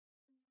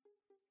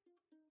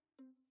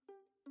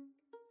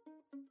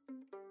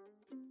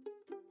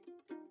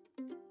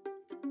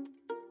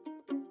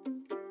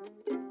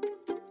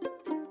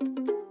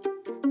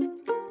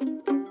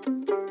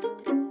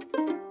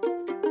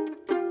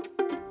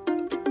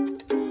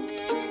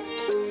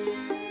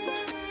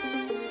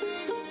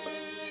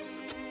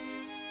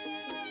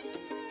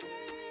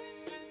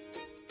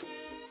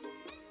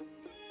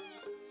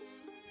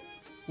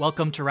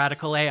Welcome to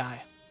Radical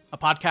AI, a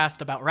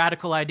podcast about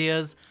radical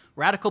ideas,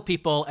 radical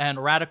people, and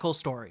radical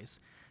stories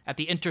at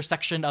the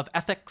intersection of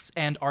ethics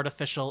and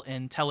artificial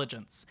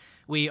intelligence.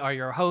 We are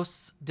your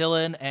hosts,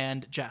 Dylan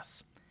and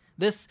Jess.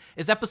 This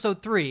is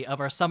episode 3 of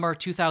our summer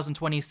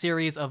 2020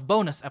 series of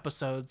bonus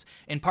episodes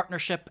in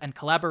partnership and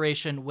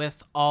collaboration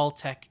with All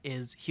Tech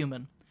is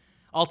Human.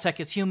 All Tech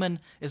is Human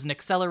is an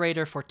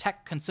accelerator for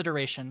tech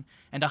consideration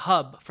and a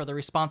hub for the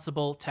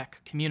responsible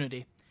tech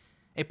community.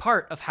 A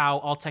part of how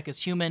All Tech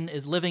is Human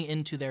is living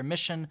into their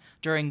mission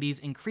during these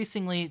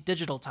increasingly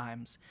digital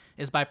times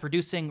is by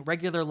producing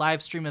regular live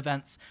stream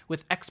events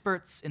with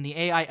experts in the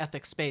AI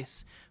ethics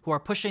space who are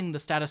pushing the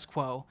status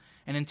quo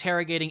and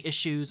interrogating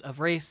issues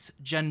of race,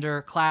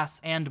 gender, class,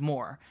 and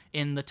more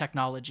in the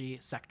technology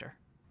sector.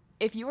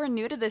 If you are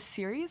new to this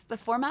series, the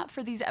format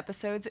for these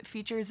episodes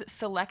features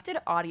selected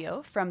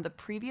audio from the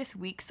previous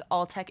week's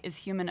All Tech is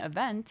Human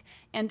event,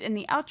 and in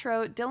the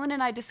outro, Dylan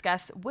and I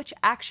discuss which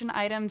action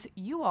items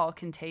you all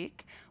can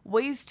take,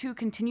 ways to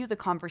continue the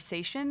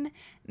conversation,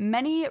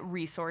 many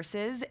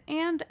resources,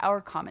 and our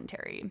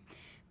commentary.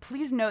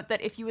 Please note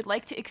that if you would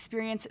like to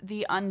experience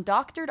the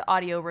undoctored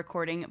audio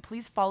recording,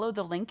 please follow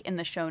the link in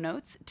the show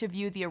notes to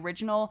view the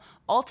original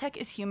All Tech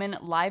is Human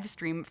live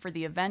stream for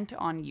the event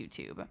on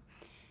YouTube.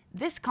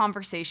 This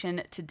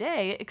conversation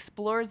today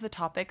explores the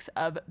topics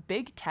of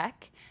big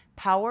tech,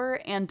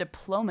 power, and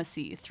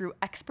diplomacy through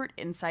expert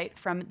insight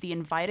from the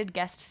invited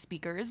guest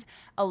speakers,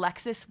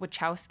 Alexis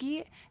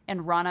Wichowski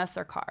and Rana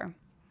Sarkar.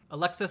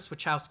 Alexis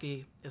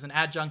Wichowski is an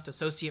adjunct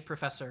associate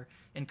professor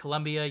in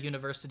Columbia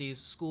University's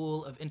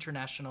School of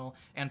International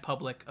and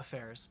Public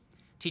Affairs,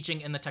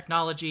 teaching in the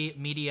technology,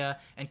 media,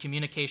 and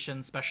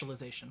communications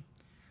specialization.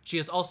 She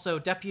is also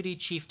Deputy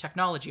Chief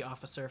Technology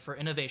Officer for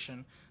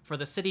Innovation for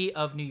the City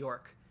of New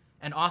York,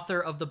 and author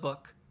of the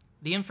book,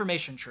 The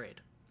Information Trade: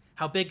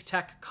 How Big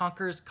Tech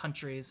Conquers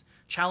Countries,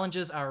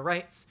 Challenges Our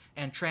Rights,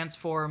 and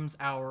Transforms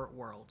Our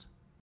World.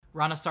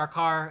 Rana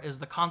Sarkar is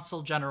the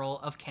Consul General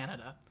of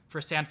Canada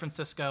for San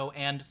Francisco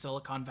and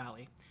Silicon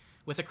Valley,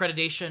 with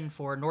accreditation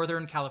for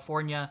Northern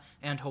California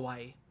and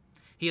Hawaii.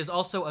 He is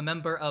also a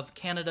member of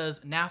Canada's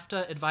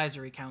NAFTA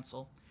Advisory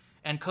Council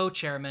and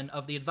co-chairman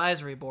of the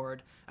advisory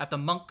board at the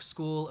Munk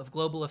School of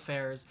Global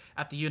Affairs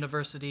at the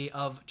University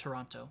of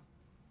Toronto.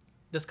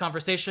 This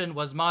conversation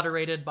was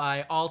moderated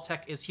by All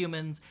Tech is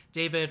Human's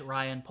David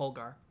Ryan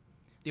Polgar.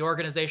 The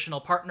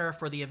organizational partner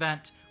for the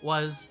event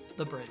was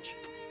The Bridge.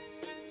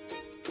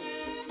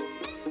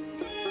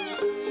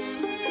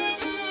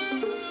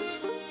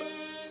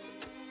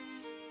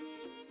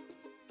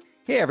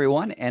 Hey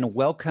everyone, and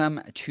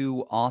welcome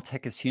to All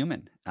Tech is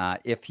Human.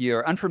 If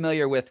you're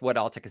unfamiliar with what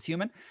All Tech is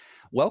Human,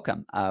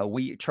 welcome.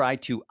 We try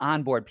to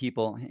onboard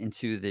people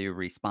into the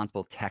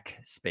responsible tech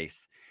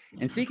space.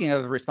 And speaking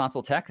of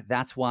responsible tech,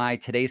 that's why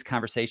today's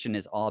conversation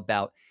is all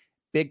about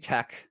big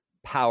tech,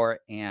 power,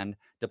 and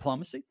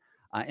diplomacy.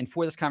 And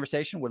for this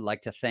conversation, we'd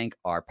like to thank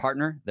our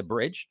partner, The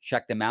Bridge.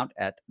 Check them out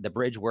at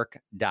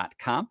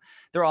thebridgework.com.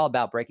 They're all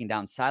about breaking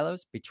down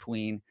silos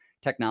between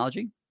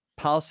technology,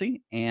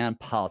 policy, and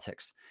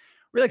politics.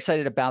 Really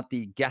excited about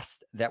the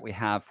guest that we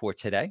have for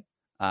today.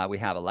 We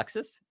have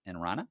Alexis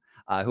and Rana,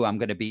 who I'm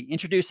going to be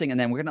introducing, and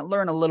then we're going to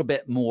learn a little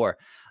bit more.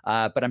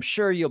 But I'm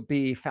sure you'll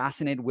be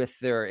fascinated with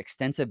their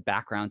extensive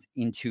backgrounds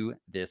into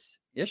this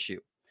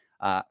issue.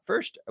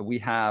 First, we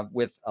have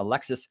with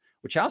Alexis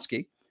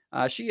Wichowski.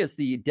 She is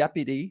the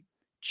Deputy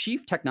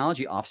Chief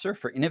Technology Officer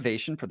for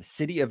Innovation for the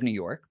City of New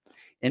York,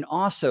 and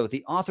also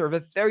the author of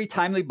a very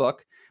timely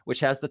book,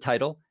 which has the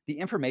title, The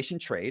Information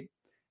Trade: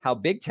 How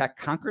Big Tech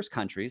Conquers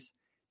Countries,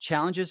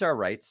 Challenges Our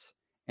Rights,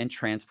 and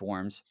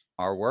Transforms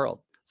Our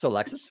World. So,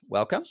 Alexis,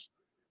 welcome.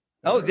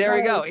 Oh, there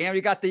we go. And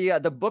we got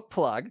the book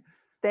plug.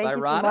 Thank by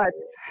you Rana. so much.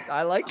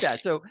 I like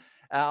that. So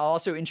I'll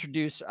also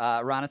introduce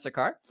Rana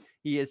Sarkar.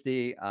 He is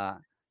the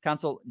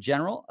Consul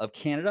General of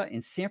Canada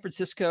in San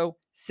Francisco,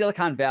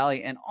 Silicon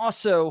Valley, and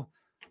also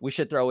we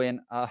should throw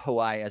in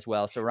Hawaii as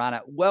well. So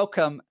Rana,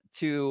 welcome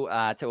to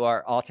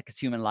our All Tech is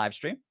Human live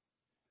stream.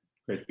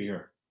 Great to be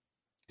here.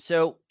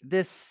 So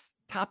this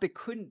topic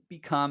couldn't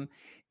become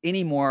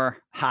any more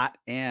hot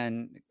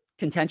and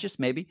contentious,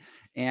 maybe,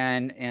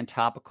 and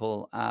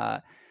topical.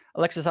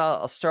 Alexis,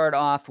 I'll start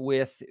off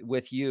with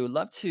you.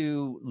 Love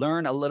to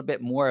learn a little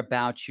bit more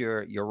about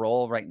your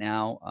role right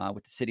now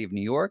with the City of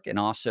New York, and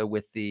also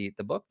with the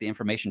book, The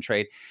Information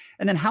Trade,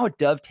 and then how it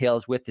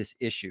dovetails with this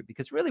issue.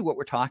 Because really, what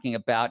we're talking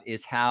about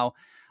is how,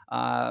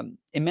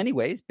 in many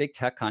ways, big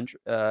tech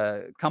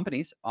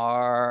companies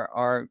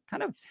are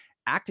kind of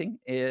acting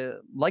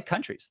like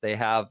countries. They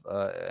have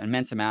an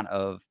immense amount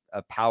of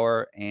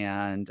power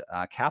and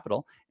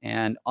capital,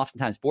 and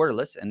oftentimes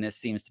borderless, and this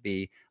seems to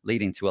be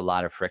leading to a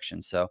lot of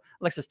friction. So,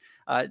 Alexis,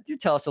 do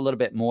tell us a little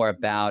bit more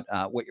about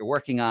what you're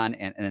working on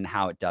and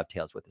how it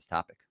dovetails with this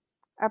topic.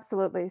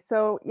 Absolutely.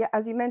 So, yeah,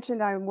 as you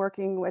mentioned, I'm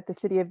working with the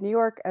City of New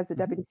York as the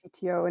Deputy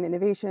CTO in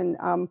Innovation.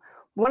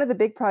 One of the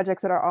big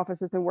projects that our office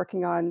has been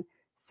working on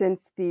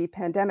since the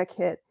pandemic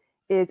hit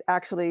is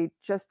actually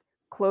just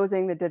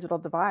closing the digital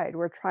divide.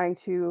 We're trying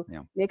to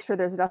make sure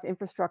there's enough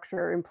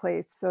infrastructure in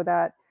place so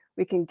that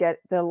we can get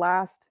the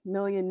last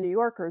million New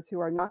Yorkers who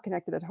are not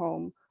connected at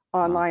home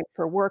online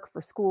for work,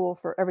 for school,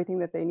 for everything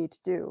that they need to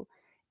do.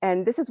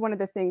 And this is one of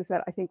the things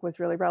that I think was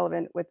really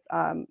relevant with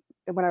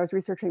when I was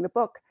researching the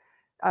book,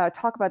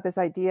 talk about this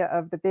idea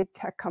of the big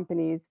tech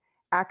companies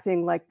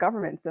acting like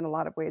governments in a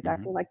lot of ways,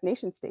 acting like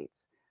nation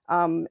states.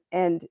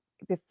 And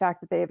the fact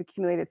that they have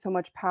accumulated so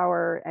much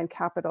power and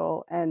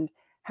capital and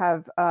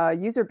have a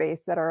user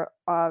base that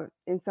are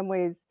in some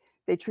ways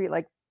they treat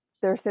like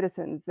their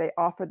citizens. They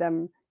offer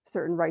them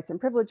certain rights and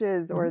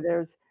privileges, or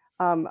there's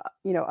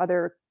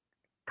other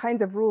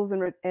kinds of rules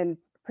and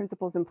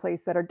principles in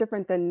place that are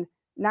different than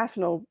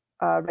national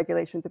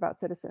regulations about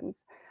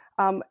citizens.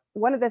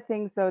 One of the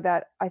things, though,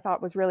 that I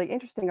thought was really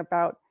interesting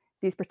about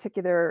these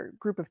particular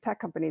group of tech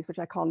companies, which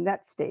I call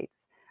net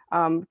states,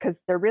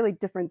 because they're really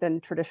different than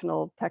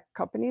traditional tech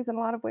companies in a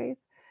lot of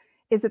ways,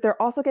 is that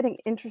they're also getting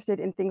interested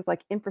in things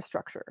like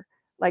infrastructure,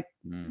 like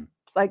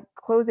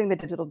closing the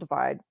digital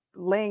divide,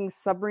 laying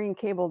submarine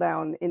cable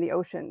down in the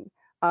ocean.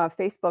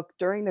 Facebook,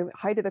 during the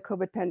height of the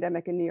COVID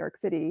pandemic in New York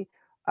City,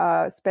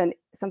 spent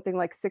something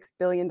like $6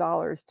 billion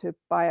to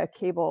buy a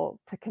cable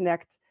to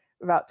connect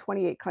about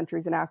 28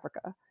 countries in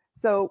Africa.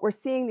 So we're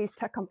seeing these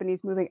tech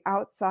companies moving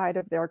outside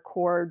of their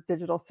core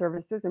digital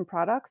services and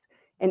products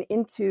and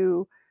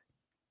into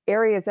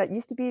areas that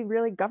used to be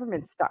really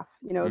government stuff,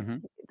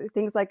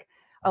 things like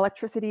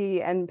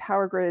electricity and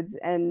power grids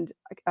and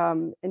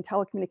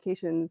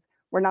telecommunications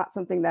were not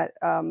something that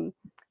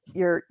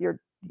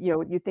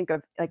you think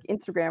of like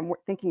Instagram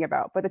thinking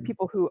about, but the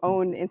people who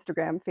own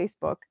Instagram,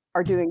 Facebook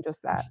are doing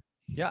just that.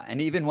 Yeah,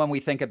 and even when we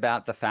think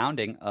about the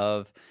founding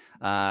of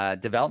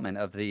development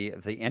of the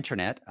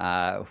internet,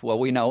 well,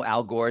 we know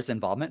Al Gore's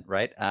involvement,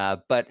 right?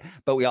 But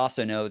we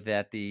also know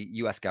that the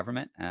U.S.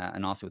 government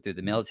and also through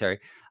the military,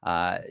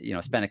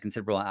 spent a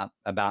considerable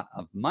amount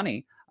of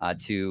money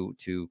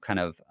to kind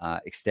of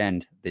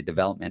extend the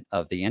development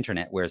of the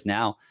internet. Whereas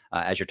now,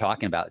 as you're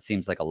talking about, it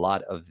seems like a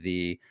lot of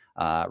the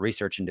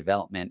research and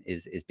development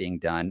is being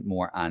done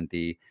more on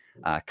the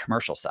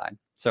commercial side.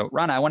 So,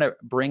 Rana, I want to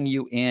bring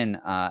you in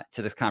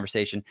to this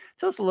conversation.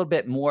 Tell us a little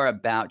bit more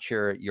about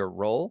your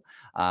role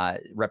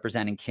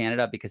representing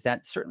Canada, because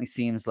that certainly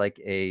seems like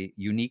a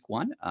unique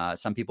one.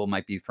 Some people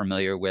might be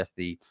familiar with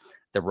the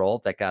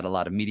role that got a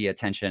lot of media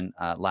attention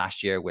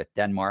last year with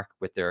Denmark,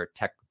 with their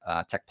tech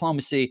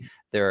diplomacy,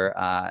 their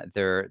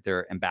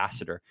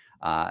ambassador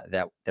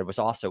that was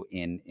also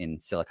in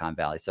Silicon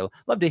Valley. So,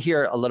 love to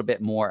hear a little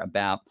bit more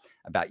about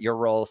your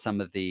role,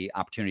 some of the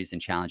opportunities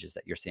and challenges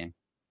that you're seeing.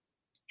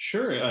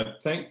 Sure.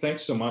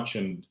 Thanks so much.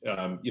 And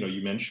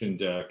you mentioned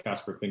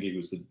Kasper Klinge,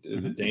 who's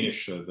the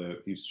Danish,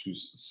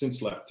 who's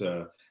since left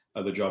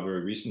the job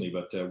very recently,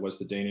 but was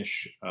the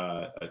Danish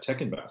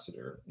tech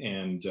ambassador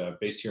and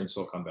based here in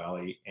Silicon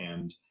Valley,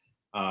 and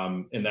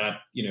that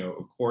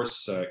of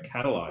course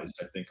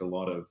catalyzed, I think, a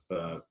lot of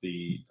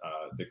the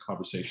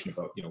conversation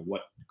about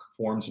what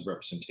forms of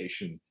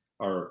representation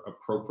are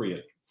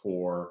appropriate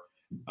for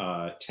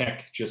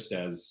tech, just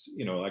as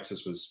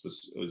Alexis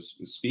was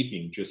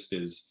speaking, just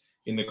as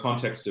in the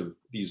context of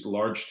these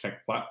large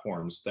tech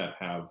platforms that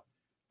have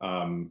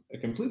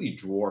completely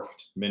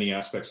dwarfed many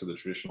aspects of the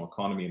traditional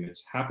economy. And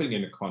it's happening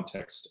in a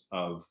context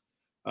of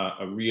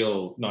a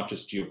real, not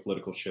just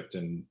geopolitical shift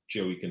and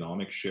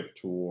geoeconomic shift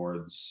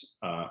towards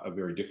a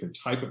very different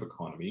type of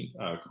economy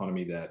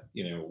that,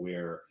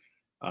 where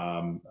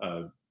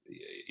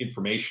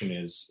information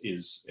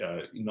is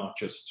not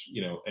just,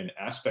 an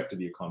aspect of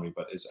the economy,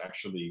 but is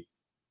actually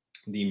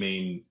the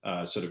main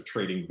sort of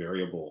trading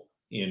variable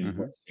in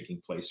what's taking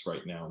place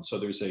right now. And so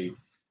there's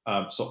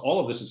so all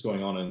of this is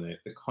going on in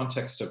the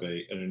context of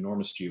an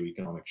enormous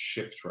geoeconomic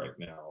shift right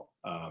now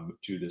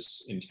to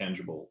this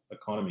intangible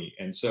economy.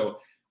 And so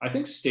I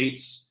think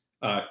states,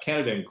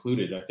 Canada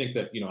included, I think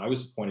that, I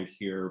was appointed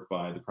here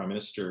by the Prime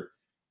Minister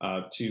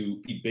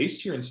to be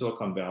based here in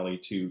Silicon Valley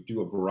to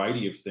do a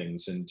variety of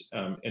things. And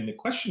the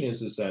question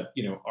is that,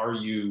 are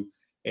you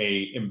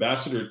a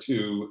ambassador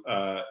to,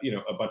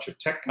 a bunch of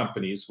tech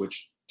companies,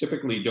 which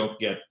typically don't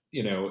get,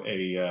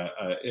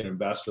 an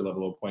ambassador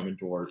level appointment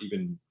or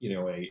even,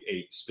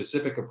 a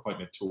specific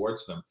appointment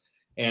towards them,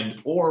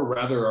 or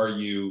rather, are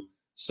you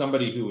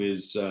somebody who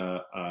is,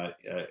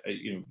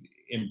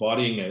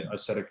 embodying a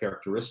set of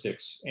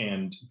characteristics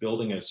and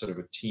building a sort of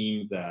a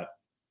team that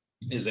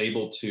is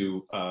able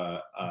to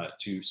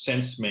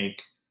sense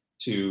make,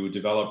 to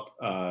develop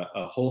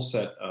a whole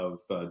set of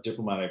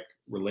diplomatic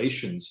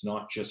relations,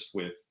 not just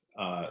with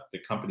the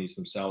companies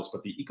themselves,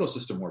 but the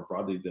ecosystem more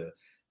broadly, the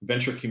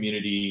venture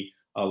community,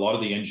 a lot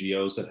of the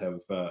NGOs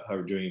that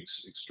are doing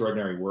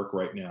extraordinary work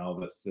right now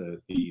with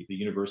the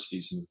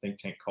universities and the think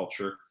tank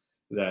culture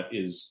that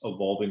is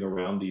evolving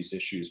around these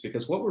issues.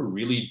 Because what we're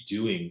really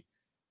doing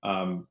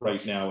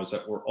right now is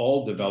that we're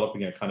all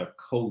developing a kind of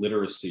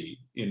co-literacy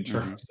in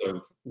terms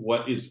of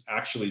what is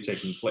actually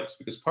taking place.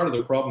 Because part of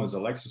the problem, as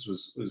Alexis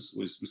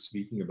was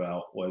speaking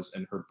about, was,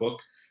 and her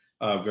book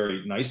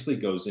very nicely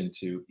goes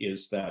into,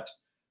 is that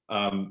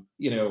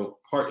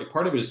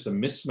part of it is the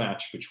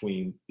mismatch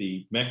between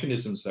the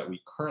mechanisms that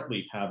we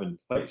currently have in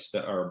place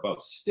that are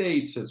about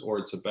states, or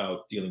it's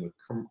about dealing with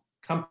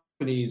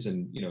companies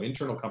and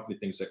internal company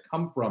things that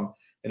come from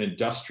an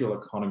industrial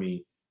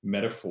economy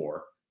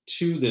metaphor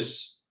to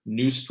this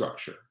new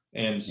structure.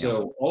 And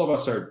so all of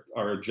us are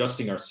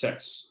adjusting our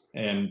sets,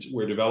 and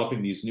we're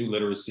developing these new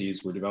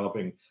literacies. We're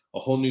developing a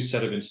whole new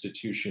set of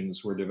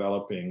institutions. We're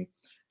developing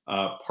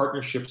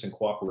partnerships and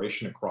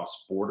cooperation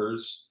across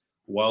borders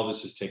while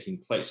this is taking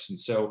place. And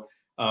so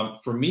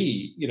for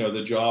me,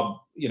 the job,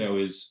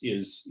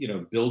 is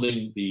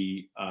building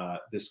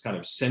this kind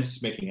of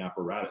sense-making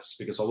apparatus,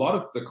 because a lot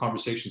of the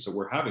conversations that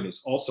we're having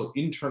is also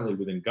internally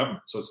within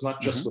government. So it's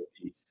not just with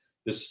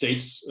the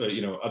states,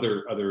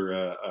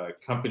 other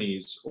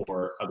companies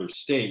or other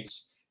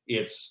states.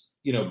 It's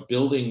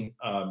building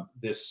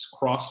this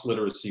cross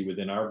literacy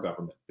within our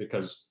government,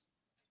 because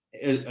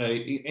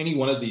any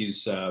one of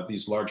these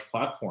large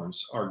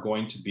platforms are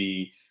going to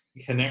be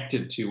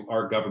connected to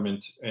our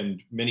government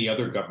and many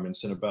other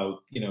governments in about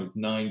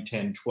 9,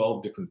 10,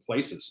 12 different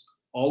places,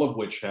 all of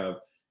which have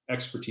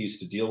expertise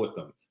to deal with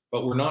them.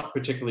 But we're not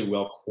particularly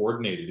well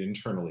coordinated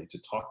internally to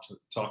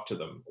talk to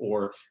them,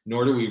 or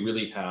nor do we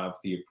really have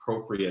the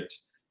appropriate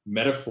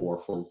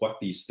metaphor for what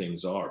these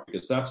things are,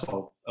 because that's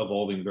all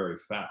evolving very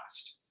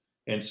fast.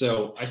 And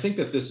so I think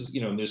that this is,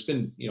 there's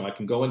been, I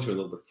can go into it a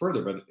little bit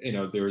further, but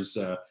there's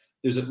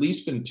at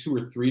least been 2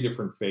 or 3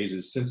 different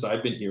phases since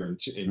I've been here in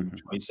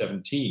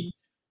 2017,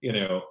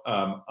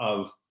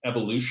 of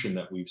evolution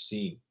that we've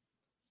seen.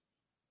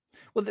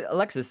 Well,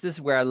 Alexis, this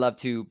is where I'd love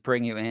to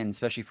bring you in,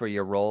 especially for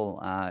your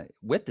role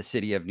with the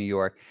city of New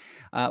York.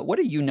 What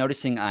are you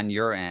noticing on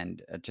your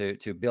end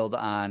to build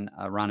on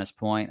Rana's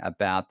point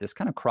about this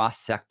kind of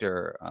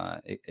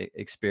cross-sector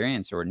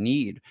experience or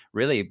need,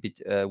 really,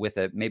 with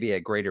maybe a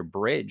greater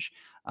bridge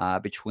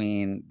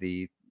between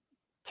the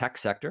tech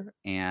sector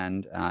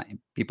and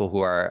people who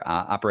are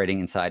operating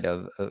inside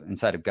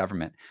of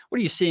government? What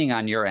are you seeing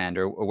on your end,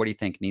 or what do you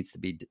think needs to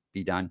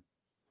be done?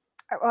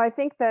 Well, I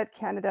think that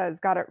Canada has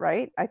got it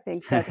right. I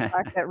think that the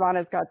fact that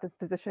Rana's got this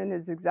position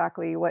is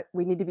exactly what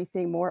we need to be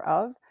seeing more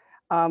of.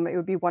 It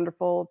would be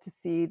wonderful to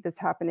see this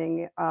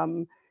happening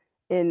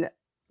in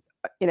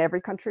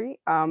every country,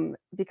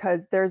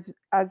 because there's,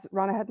 as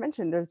Rana had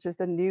mentioned, there's just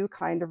a new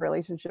kind of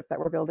relationship that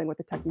we're building with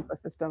the tech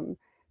ecosystem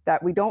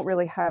that we don't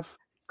really have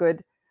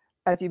good,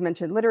 as you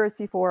mentioned,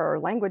 literacy for or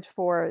language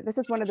for. This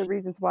is one of the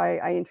reasons why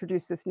I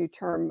introduced this new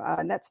term,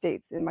 net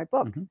states, in my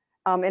book.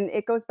 And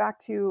it goes back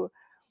to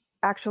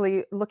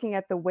actually looking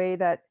at the way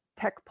that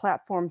tech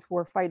platforms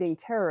were fighting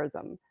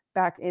terrorism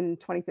back in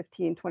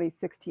 2015,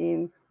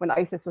 2016, when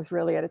ISIS was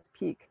really at its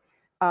peak.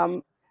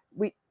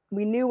 We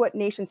knew what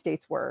nation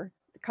states were,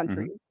 the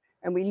countries,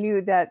 and we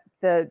knew that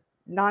the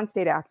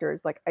non-state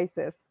actors like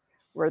ISIS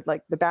were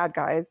like the bad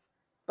guys,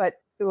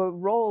 but the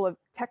role of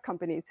tech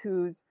companies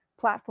whose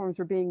platforms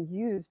were being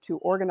used to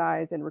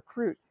organize and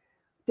recruit,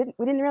 we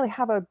didn't really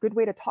have a good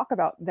way to talk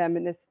about them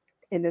in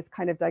this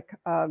kind of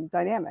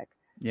dynamic.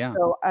 Yeah.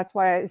 So that's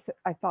why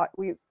I thought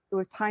it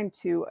was time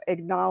to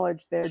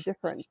acknowledge their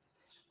difference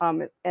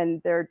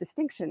and their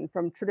distinction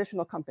from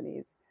traditional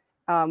companies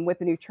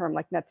with a new term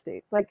like net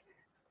states. Like,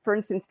 for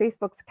instance,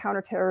 Facebook's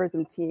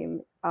counterterrorism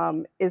team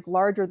is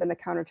larger than the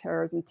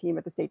counterterrorism team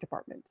at the State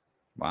Department.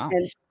 Wow.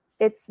 And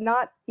it's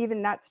not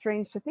even that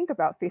strange to think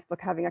about Facebook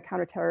having a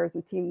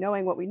counterterrorism team,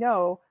 knowing what we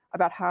know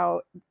about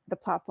how the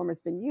platform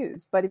has been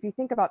used. But if you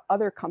think about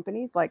other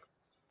companies like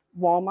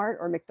Walmart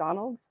or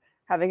McDonald's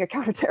having a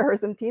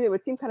counterterrorism team, it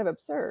would seem kind of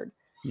absurd.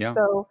 Yeah.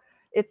 So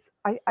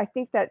I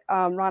think that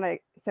Rana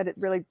said it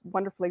really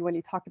wonderfully when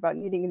he talked about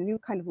needing a new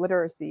kind of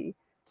literacy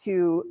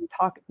to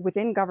talk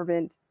within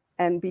government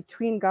and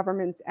between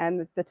governments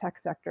and the tech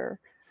sector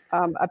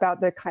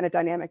about the kind of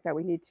dynamic that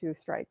we need to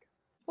strike.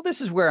 Well,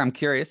 this is where I'm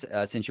curious,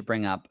 since you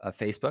bring up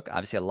Facebook,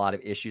 obviously a lot of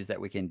issues that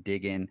we can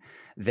dig in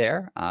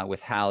there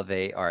with how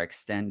they are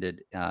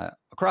extended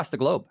across the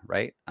globe,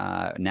 right?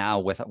 Now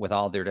with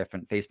all their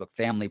different Facebook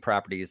family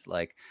properties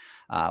like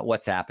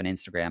WhatsApp and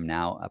Instagram,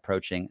 now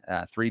approaching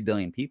 3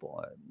 billion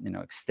people,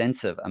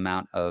 extensive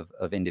amount of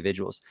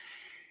individuals.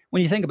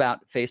 When you think about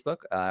Facebook,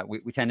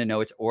 we tend to know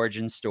its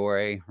origin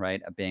story,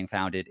 right? Being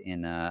founded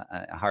in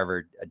a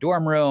Harvard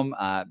dorm room,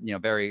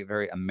 very,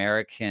 very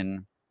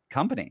American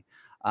company.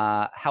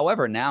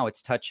 However, now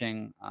it's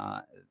touching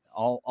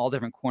all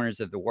different corners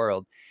of the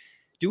world.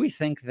 Do we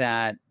think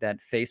that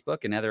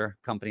Facebook and other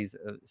companies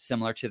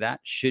similar to that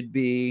should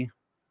be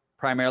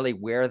primarily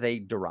where they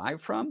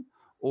derive from,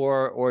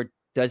 or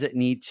does it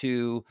need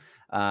to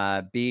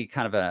be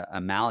kind of a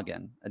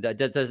amalgam?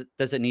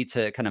 Does it need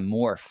to kind of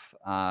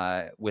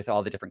morph with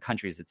all the different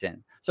countries it's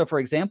in? So, for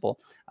example,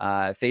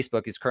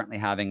 Facebook is currently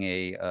having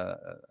a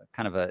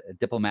kind of a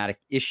diplomatic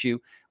issue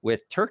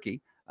with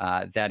Turkey.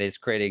 That is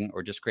creating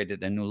or just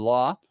created a new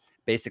law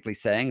basically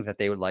saying that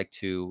they would like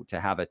to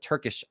have a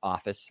Turkish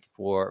office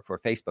for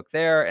Facebook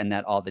there, and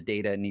that all the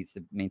data needs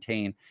to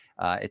maintain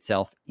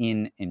itself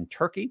in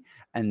Turkey,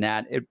 and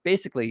that it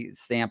basically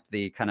stamped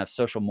the kind of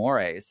social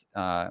mores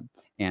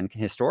and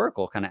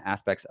historical kind of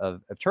aspects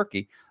of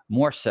Turkey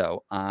more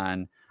so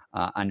on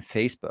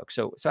Facebook.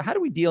 So how do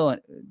we deal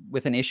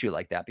with an issue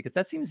like that? Because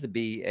that seems to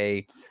be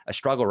a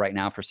struggle right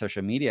now for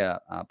social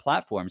media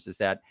platforms, is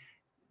that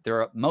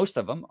most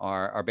of them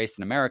are based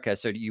in America.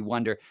 So do you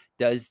wonder,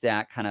 does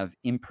that kind of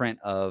imprint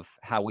of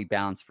how we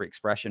balance free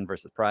expression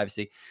versus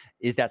privacy,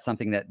 is that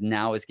something that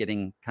now is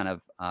getting kind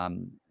of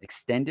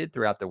extended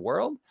throughout the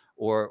world?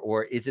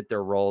 Or is it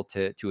their role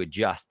to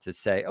adjust, to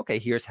say, okay,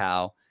 here's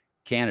how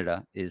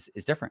Canada is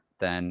different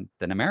than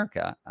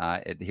America.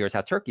 Here's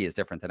how Turkey is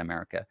different than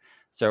America.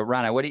 So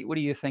Rana, what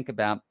do you think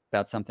about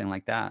something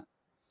like that?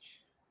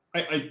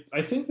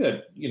 I think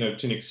that,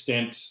 to an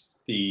extent,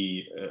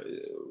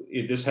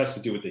 this has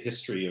to do with the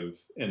history of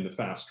and the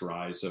fast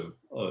rise of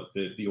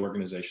the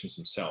organizations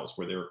themselves,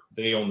 where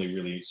they only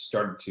really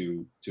started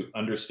to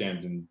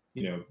understand and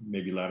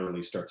maybe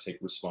laterally start to take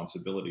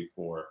responsibility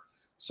for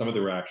some of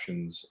the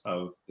actions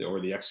or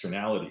the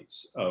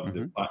externalities of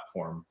the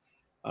platform.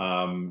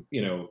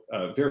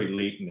 Very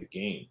late in the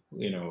game,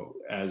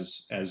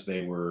 as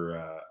they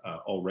were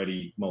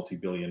already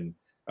multi-billion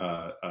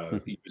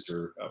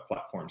user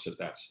platforms at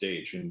that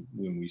stage. And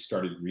when we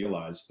started to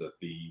realize that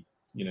the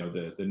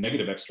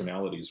negative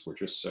externalities were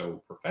just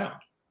so profound.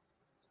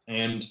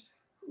 And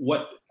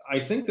what I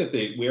think that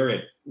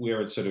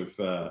where it sort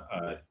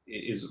of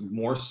is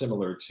more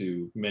similar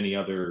to many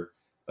other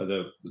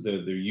the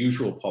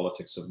usual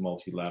politics of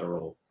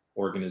multilateral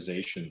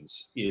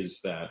organizations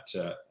is that,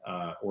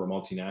 or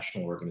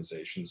multinational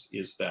organizations,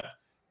 is that,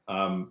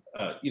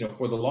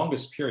 for the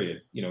longest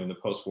period, in the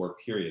post-war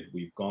period,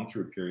 we've gone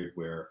through a period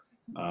where,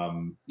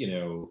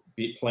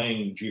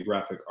 playing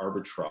geographic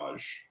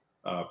arbitrage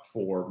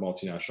for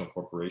multinational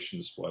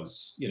corporations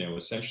was,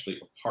 essentially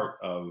a part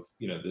of,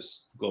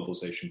 this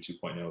globalization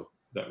 2.0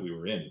 that we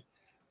were in.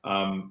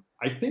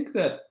 I think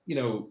that,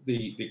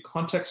 the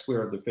context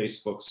where the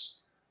Facebooks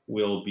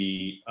will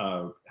be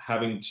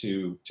having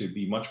to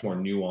be much more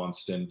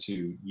nuanced and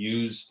to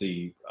use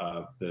the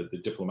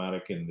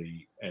diplomatic and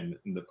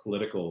the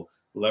political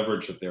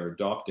leverage that they're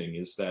adopting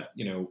is that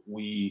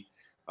we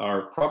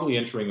are probably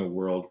entering a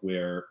world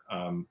where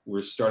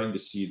we're starting to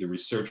see the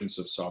resurgence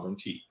of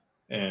sovereignty,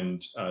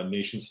 and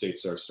nation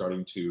states are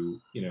starting to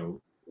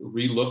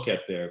relook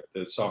at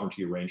the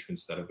sovereignty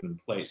arrangements that have been in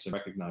place and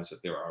recognize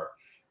that there are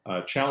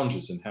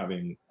challenges in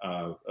having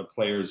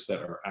players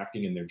that are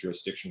acting in their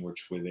jurisdiction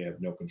where they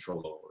have no control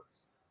over.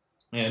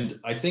 And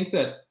I think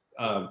that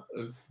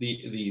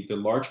the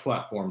large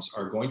platforms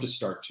are going to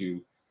start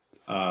to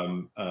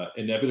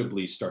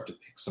inevitably start to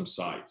pick some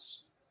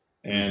sides.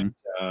 And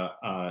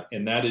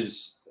that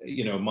is,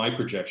 my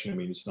projection. I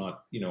mean, it's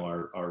not,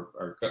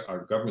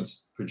 our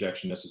government's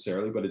projection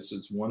necessarily, but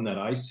it's one that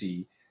I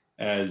see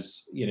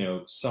as,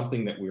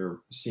 something that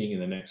we're seeing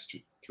in the next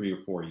 3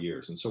 or 4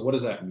 years. And so what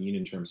does that mean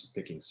in terms of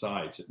picking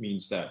sides? It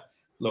means that,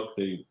 look,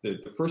 the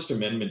First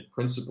Amendment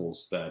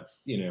principles that,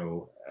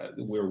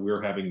 where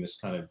we're having this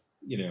kind of,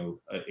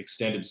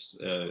 extended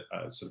sort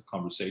of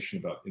conversation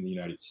about in the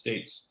United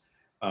States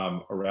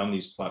around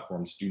these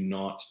platforms do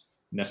not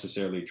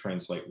necessarily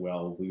translate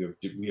well. We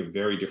have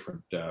very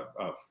different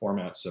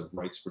formats of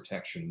rights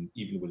protection,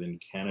 even within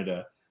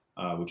Canada,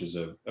 which is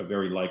a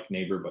very like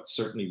neighbor, but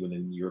certainly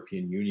within the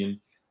European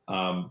Union.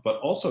 But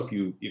also, if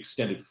you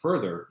extend it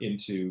further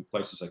into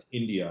places like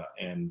India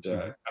and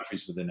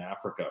countries within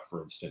Africa,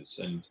 for instance,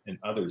 and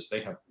others,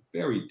 they have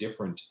very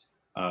different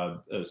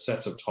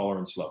sets of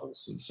tolerance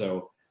levels. And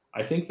so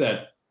I think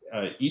that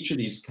each of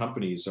these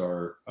companies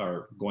are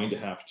going to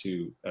have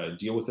to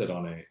deal with it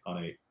on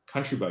a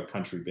country by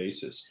country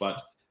basis,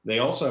 but they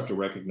also have to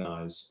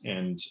recognize,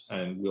 and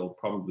we'll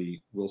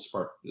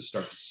start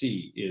to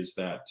see, is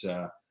that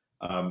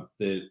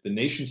the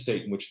nation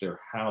state in which they're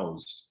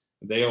housed,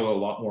 they owe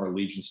a lot more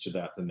allegiance to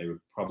that than they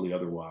would probably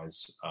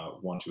otherwise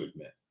want to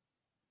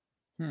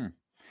admit.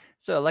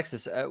 So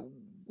Alexis,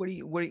 what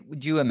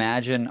would you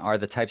imagine are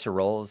the types of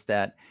roles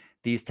that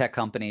these tech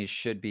companies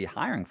should be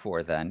hiring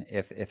for then,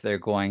 if they're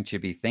going to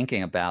be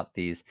thinking about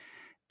these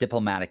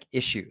diplomatic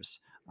issues?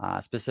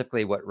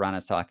 Specifically what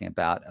Rana's talking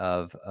about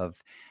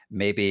of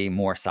maybe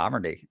more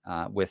sovereignty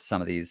with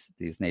some of these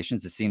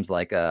nations. It seems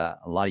like a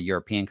lot of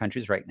European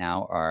countries right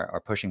now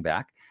are pushing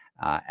back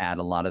at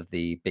a lot of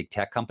the big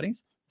tech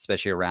companies,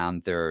 especially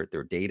around their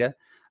data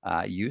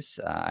use.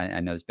 I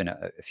know there's been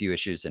a few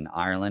issues in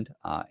Ireland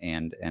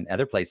and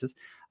other places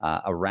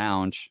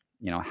around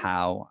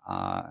how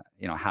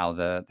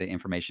the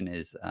information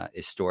is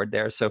stored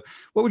there. So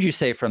what would you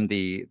say from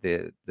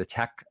the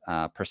tech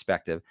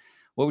perspective?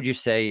 What would you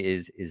say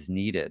is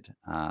needed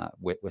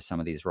with some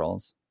of these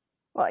roles?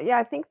 Well, yeah,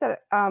 I think that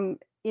in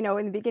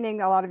the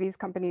beginning, a lot of these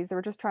companies, they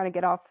were just trying to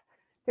get off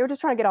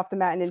the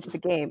mat and into the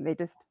game.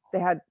 They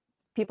had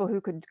people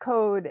who could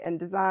code and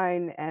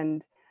design,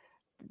 and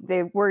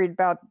they worried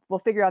about, we'll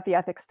figure out the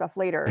ethics stuff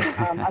later.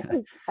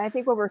 I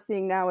think what we're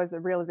seeing now is a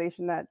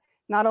realization that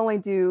not only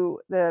do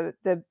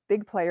the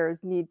big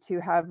players need to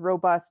have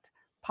robust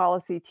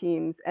policy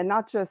teams, and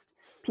not just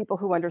people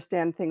who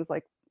understand things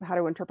like how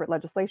to interpret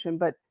legislation,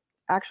 but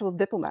actual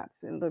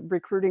diplomats and the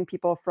recruiting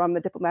people from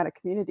the diplomatic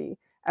community,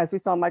 as we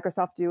saw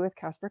Microsoft do with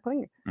Casper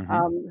Kling,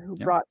 who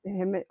brought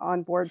him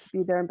on board to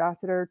be their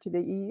ambassador to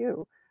the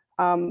EU.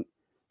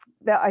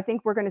 That I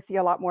think we're going to see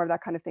a lot more of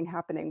that kind of thing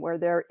happening, where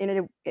they're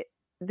in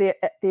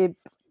the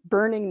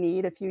burning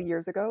need a few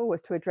years ago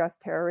was to address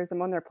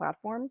terrorism on their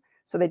platform.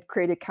 So they'd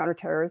created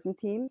counterterrorism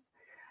teams.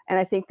 And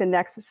I think the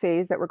next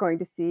phase that we're going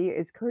to see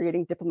is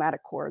creating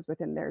diplomatic corps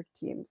within their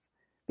teams.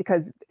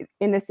 Because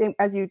in the same,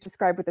 as you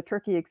described with the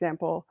Turkey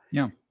example,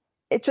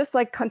 it's just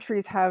like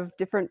countries have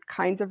different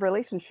kinds of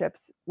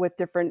relationships with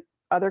different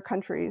other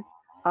countries.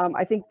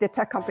 I think the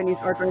tech companies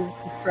are going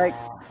to strike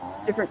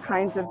different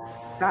kinds of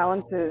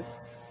balances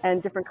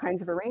and different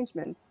kinds of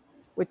arrangements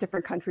with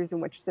different countries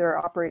in which they're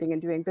operating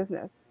and doing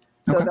business.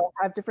 So they'll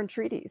have different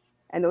treaties,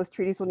 and those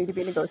treaties will need to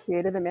be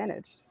negotiated and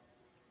managed.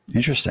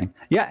 Interesting.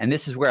 Yeah. And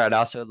this is where I'd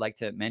also like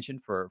to mention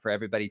for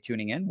everybody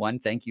tuning in, one,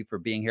 thank you for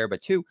being here.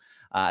 But two,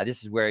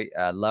 this is where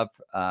I'd love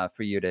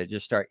for you to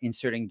just start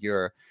inserting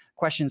your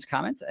questions,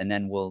 comments, and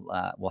then we'll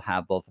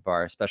have both of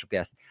our special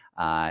guests,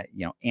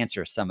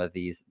 answer some of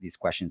these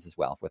questions as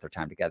well with our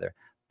time together.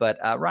 But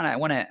Rana, I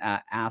want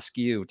to ask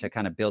you to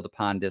kind of build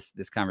upon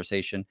this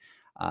conversation.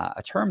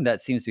 A term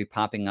that seems to be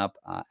popping up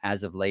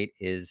as of late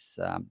is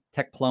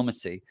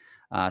techplomacy.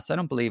 So I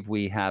don't believe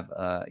we have,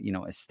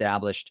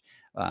 established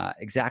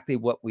exactly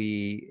what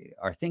we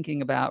are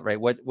thinking about, right?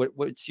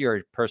 What's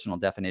your personal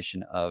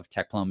definition of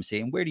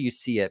techplomacy, and where do you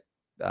see it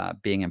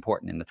being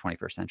important in the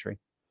 21st century?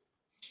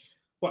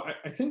 Well,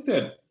 I think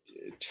that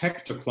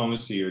tech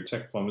diplomacy or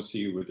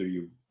techplomacy, whether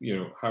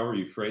however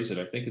you phrase it,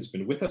 I think has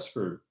been with us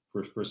for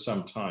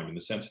some time, in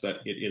the sense that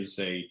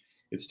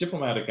it's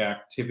diplomatic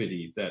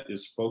activity that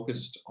is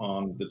focused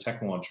on the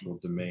technological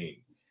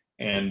domain.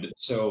 And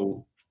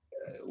so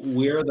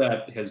where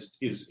that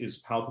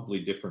is palpably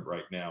different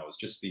right now is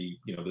just the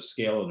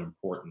scale and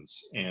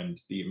importance and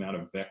the amount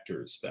of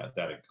vectors that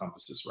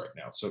encompasses right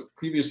now. So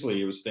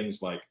previously it was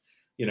things like,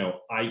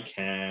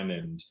 ICANN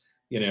and,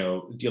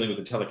 dealing with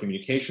the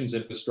telecommunications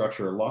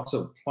infrastructure, lots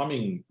of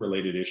plumbing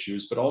related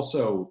issues, but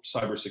also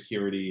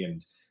cybersecurity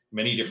and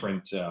many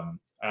different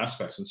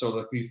aspects. And so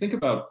if you think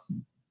about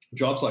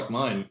jobs like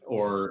mine,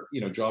 or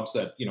jobs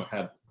that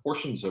had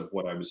portions of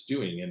what I was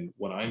doing and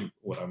what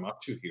I'm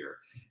up to here,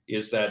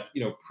 is that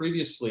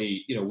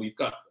previously we've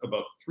got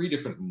about 3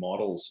 different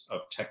models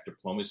of tech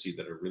diplomacy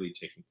that are really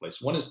taking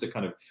place. One is the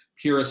kind of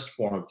purest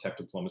form of tech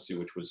diplomacy,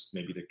 which was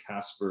maybe the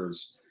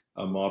Casper's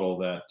model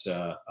that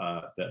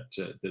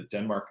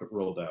Denmark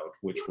rolled out,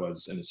 which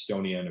was in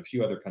Estonia and a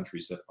few other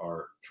countries that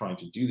are trying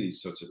to do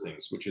these sorts of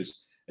things, which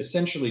is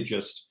essentially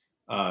just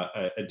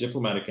a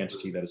diplomatic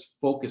entity that is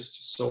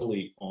focused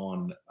solely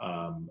on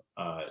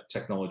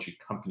technology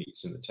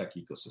companies in the tech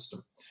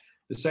ecosystem.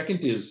 The second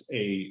is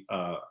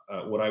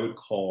what I would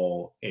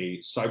call a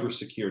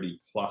cybersecurity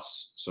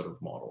plus sort of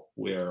model,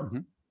 where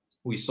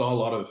we saw a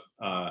lot of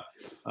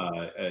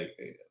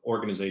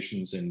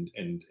organizations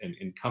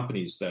and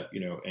companies that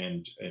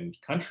and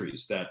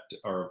countries that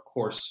are of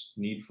course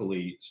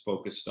needfully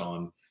focused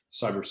on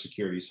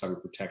cybersecurity,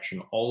 cyber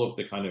protection, all of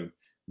the kind of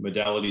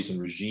modalities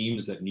and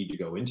regimes that need to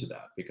go into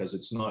that, because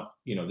it's not,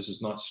 this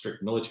is not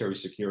strict military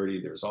security.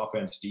 There's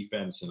offense,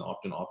 defense, and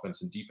often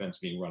offense and defense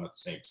being run at the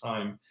same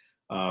time.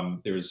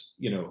 There's,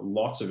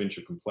 lots of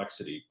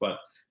intercomplexity, but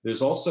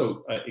there's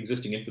also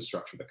existing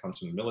infrastructure that comes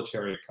from the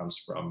military. It comes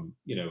from,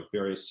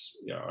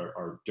 various,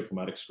 our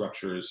diplomatic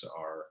structures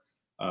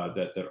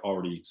that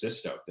already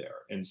exist out there.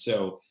 And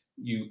so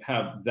you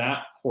have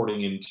that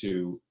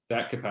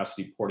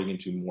capacity porting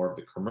into more of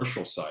the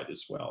commercial side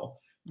as well.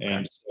 Okay.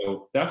 And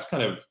so that's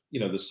kind of, the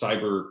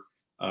cyber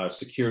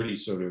security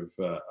sort of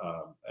a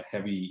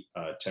heavy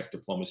tech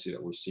diplomacy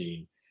that we're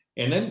seeing.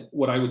 And then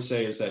what I would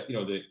say is that,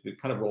 the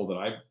kind of role that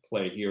I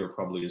play here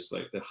probably is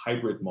like the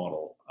hybrid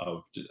model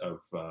of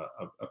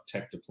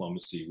tech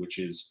diplomacy, which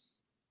is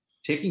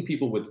taking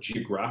people with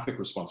geographic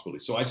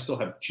responsibility. So I still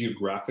have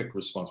geographic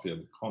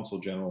responsibility. I'm the consul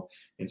general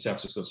in San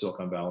Francisco,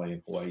 Silicon Valley,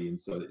 and Hawaii, and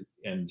so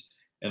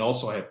and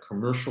also I have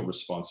commercial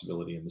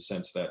responsibility in the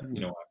sense that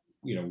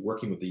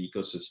working with the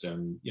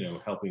ecosystem,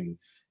 helping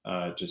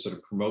to sort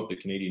of promote the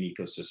Canadian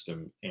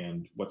ecosystem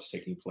and what's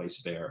taking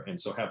place there. And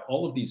so have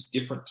all of these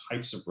different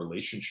types of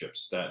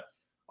relationships that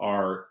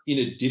are in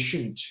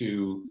addition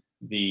to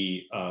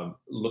the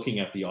looking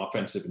at the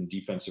offensive and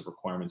defensive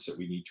requirements that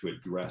we need to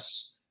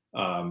address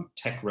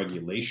tech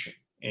regulation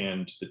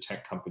and the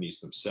tech companies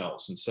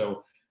themselves. And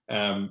so,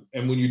 and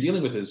when you're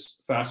dealing with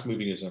as fast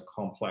moving as a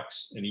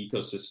complex an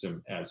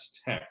ecosystem as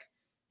tech,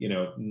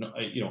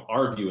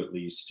 our view at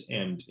least,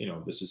 and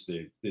this is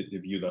the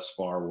view thus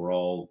far. We're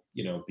all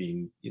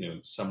being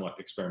somewhat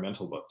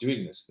experimental about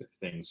doing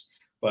things,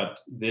 but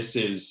this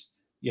is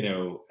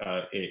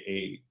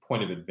a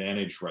point of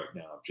advantage right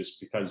now, just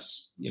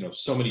because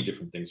so many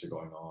different things are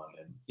going on,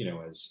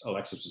 and as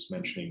Alexis was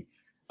mentioning,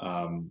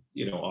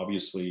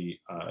 obviously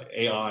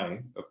AI,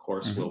 of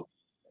course, will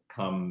be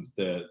become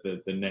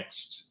the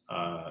next,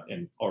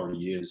 and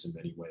already is in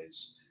many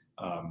ways,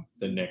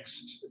 the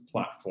next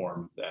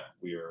platform that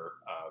we're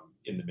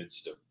in the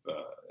midst of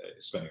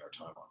spending our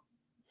time on.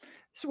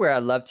 This is where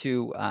I'd love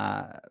to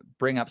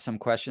bring up some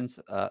questions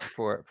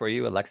for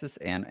you, Alexis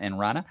and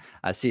Rana.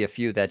 I see a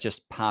few that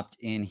just popped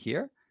in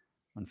here.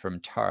 One from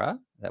Tara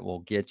that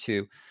we'll get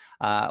to.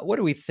 What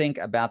do we think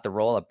about the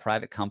role of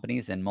private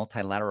companies and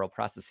multilateral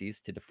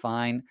processes to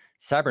define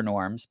cyber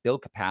norms,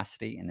 build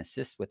capacity, and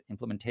assist with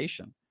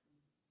implementation?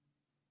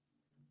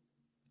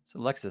 So,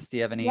 Alexis, do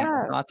you have any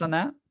thoughts on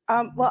that?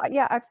 Well,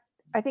 yeah,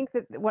 I think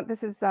that what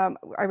this is, I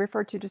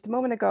referred to just a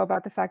moment ago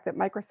about the fact that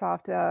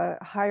Microsoft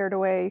hired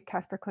away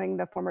Kasper Kling,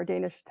 the former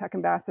Danish tech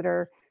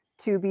ambassador,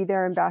 to be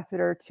their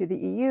ambassador to the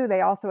EU.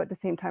 They also, at the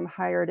same time,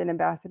 hired an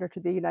ambassador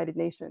to the United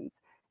Nations.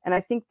 And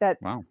I think that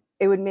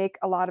it would make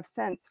a lot of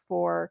sense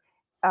for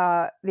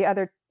the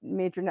other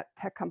major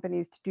tech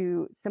companies to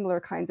do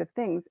similar kinds of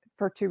things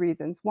for two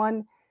reasons.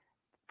 One,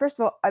 first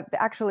of all,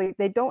 actually,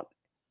 they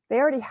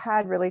already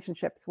had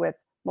relationships with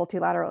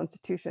multilateral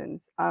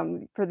institutions.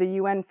 For the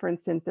UN, for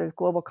instance, there's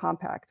Global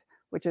Compact,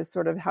 which is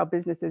sort of how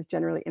businesses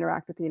generally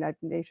interact with the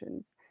United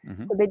Nations.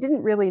 So they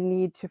didn't really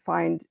need to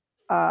find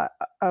a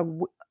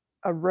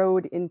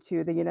road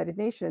into the United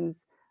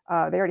Nations.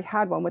 They already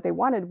had one. What they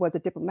wanted was a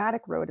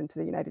diplomatic road into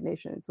the United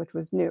Nations, which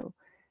was new.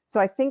 So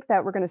I think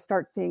that we're going to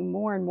start seeing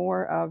more and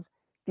more of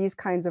these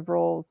kinds of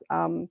roles.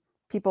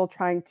 People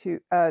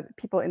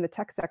in the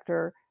tech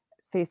sector,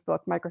 Facebook,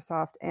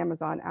 Microsoft,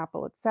 Amazon,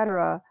 Apple, et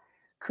cetera,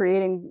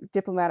 creating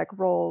diplomatic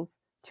roles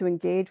to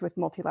engage with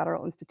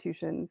multilateral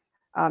institutions,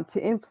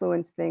 to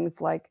influence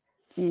things like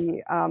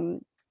the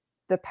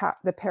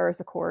Paris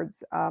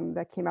Accords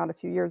that came out a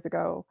few years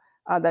ago,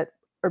 that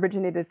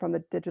originated from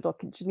the Digital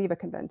Geneva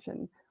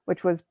Convention,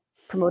 which was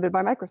promoted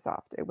by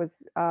Microsoft. It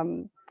was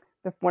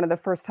one of the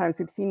first times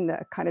we've seen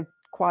a kind of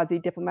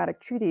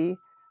quasi-diplomatic treaty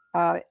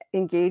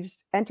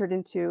entered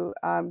into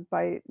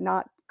by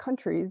not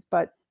countries,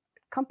 but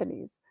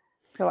companies.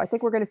 So I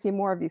think we're going to see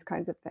more of these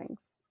kinds of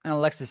things. And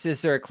Alexis,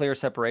 is there a clear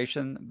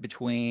separation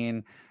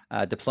between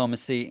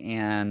diplomacy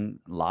and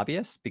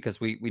lobbyists? Because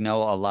we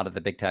know a lot of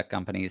the big tech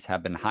companies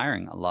have been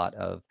hiring a lot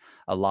of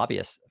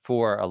lobbyists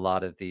for a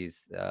lot of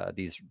these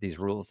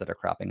rules that are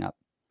cropping up.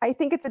 I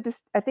think it's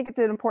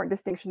an important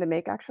distinction to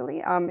make,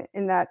 actually,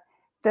 in that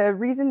the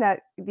reason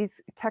that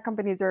these tech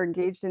companies are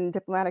engaged in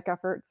diplomatic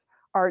efforts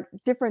are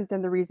different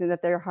than the reason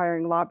that they're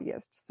hiring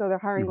lobbyists. So they're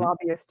hiring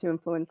lobbyists to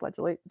influence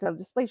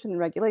legislation and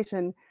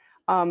regulation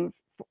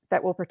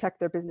that will protect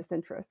their business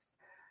interests.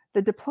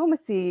 The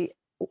diplomacy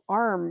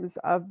arms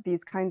of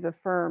these kinds of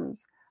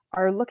firms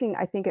are looking,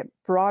 I think, at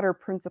broader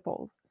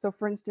principles. So,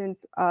 for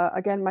instance,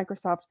 again,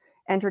 Microsoft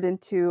entered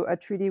into a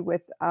treaty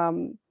with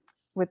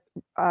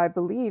I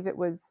believe it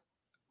was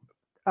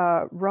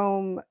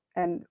Rome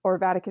or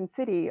Vatican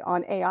City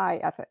on AI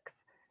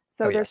ethics.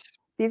 So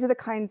these are the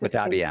kinds with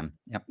of IBM.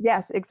 Yep.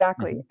 Yes,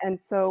 exactly. And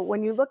so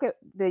when you look at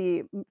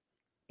the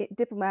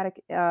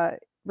diplomatic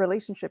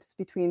relationships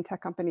between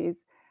tech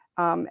companies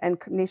and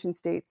nation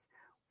states,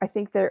 I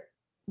think they're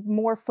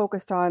more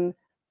focused on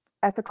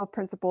ethical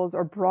principles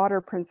or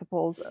broader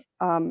principles,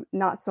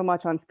 not so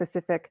much on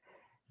specific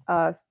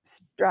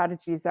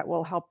strategies that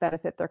will help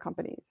benefit their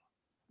companies.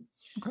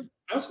 Okay.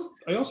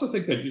 I also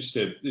think that, just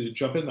to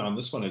jump in on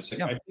this one, I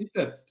think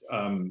that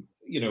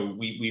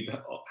we've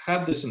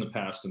had this in the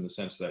past, in the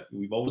sense that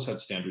we've always had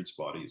standards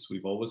bodies.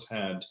 We've always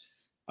had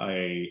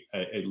a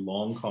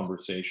long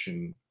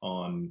conversation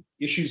on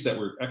issues that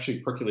were actually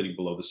percolating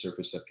below the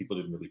surface that people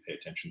didn't really pay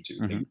attention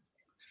to. Things,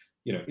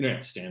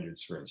 internet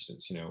standards, for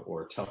instance,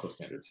 or telco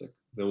standards. Like,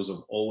 those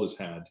have always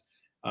had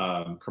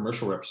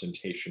commercial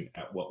representation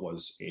at what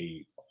was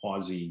a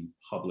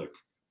quasi-public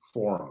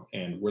forum.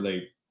 And were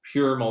they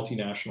pure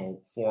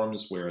multinational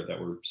forums that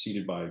were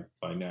seated by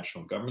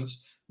national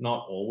governments?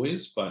 Not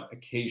always, but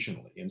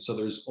occasionally. And so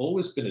there's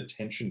always been a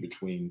tension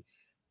between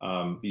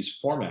these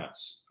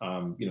formats.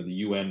 The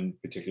UN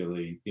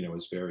particularly,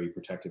 is very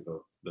protective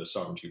of the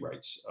sovereignty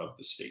rights of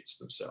the states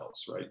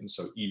themselves, right? And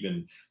so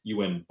even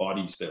UN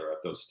bodies that are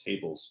at those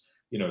tables,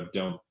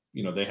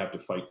 they have to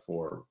fight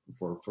for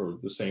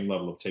the same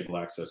level of table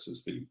access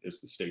as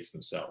the states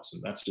themselves,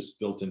 and that's just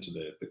built into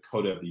the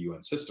code of the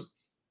UN system.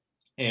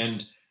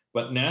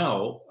 But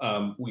now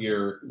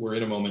we're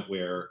in a moment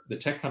where the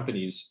tech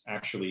companies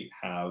actually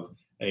have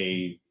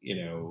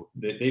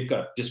they've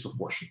got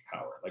disproportionate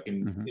power. Like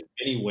in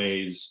many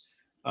ways,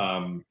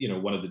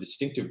 one of the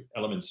distinctive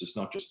elements is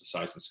not just the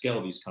size and scale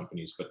of these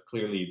companies, but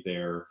clearly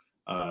their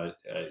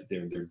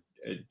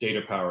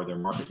data power, their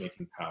market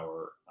making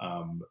power,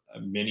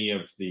 many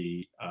of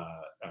the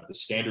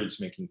standards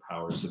making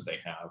powers that they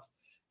have,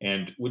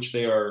 and which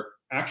they are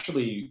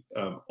actually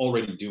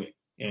already doing.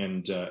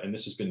 And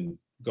this has been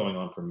going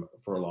on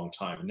for a long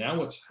time. And now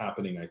what's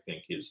happening, I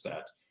think, is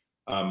that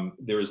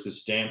there is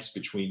this dance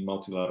between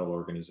multilateral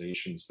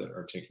organizations that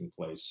are taking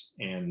place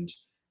and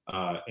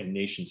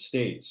nation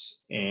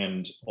states,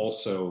 and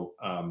also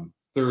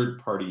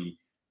third-party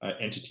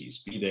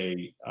entities, be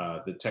they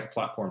the tech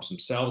platforms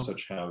themselves,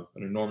 which have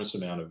an enormous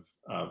amount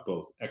of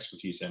both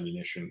expertise,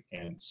 ammunition,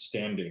 and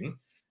standing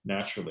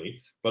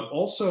naturally, but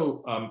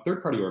also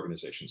third-party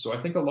organizations. So I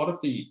think a lot of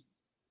the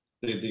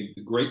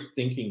great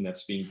thinking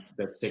that's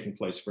taking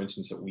place, for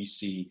instance, that we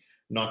see,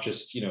 not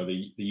just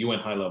the UN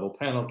high-level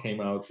panel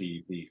came out,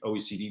 the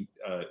OECD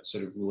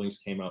sort of rulings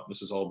came out.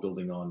 This is all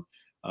building on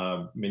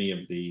many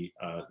of the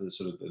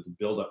sort of the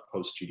build-up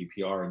post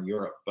GDPR in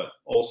Europe, but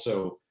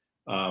also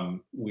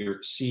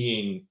we're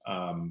seeing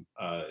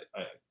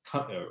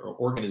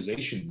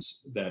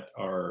organizations that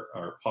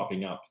are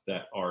popping up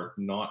that are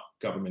not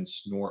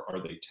governments, nor are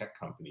they tech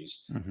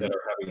companies, that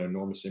are having an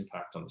enormous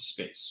impact on the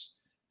space.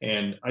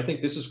 And I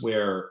think this is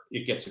where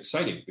it gets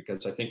exciting,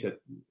 because I think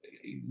that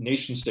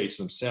nation states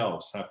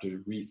themselves have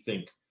to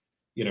rethink,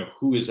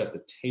 who is at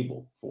the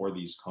table for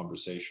these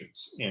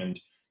conversations. And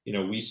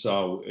we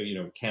saw,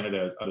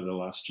 Canada out of the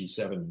last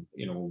G7,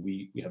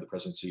 we had the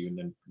presidency and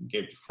then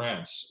gave to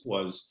France,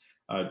 was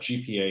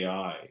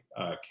GPAI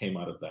came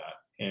out of that.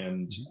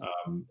 And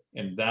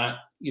that,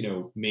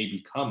 may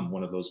become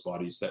one of those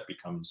bodies that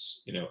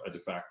becomes, a de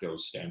facto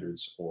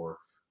standards or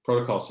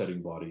protocol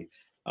setting body.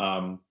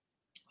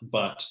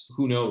 But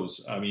who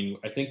knows? I mean,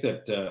 I think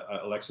that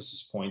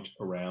Alexis's point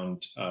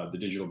around the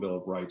Digital Bill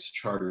of Rights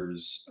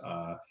charters,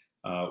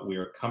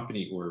 where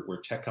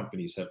tech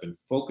companies have been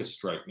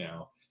focused right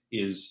now,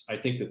 is, I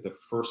think, that the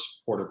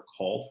first port of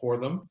call for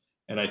them.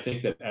 And I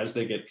think that as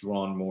they get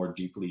drawn more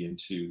deeply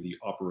into the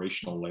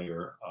operational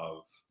layer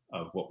of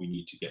what we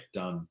need to get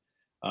done,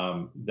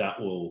 that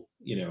will,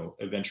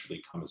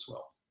 eventually come as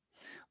well.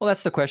 Well,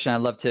 that's the question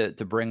I'd love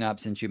to bring up,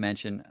 since you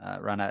mentioned,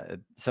 Rana,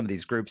 some of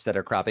these groups that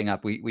are cropping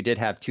up. We did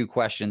have two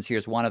questions.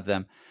 Here's one of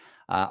them.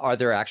 Are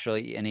there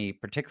actually any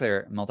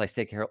particular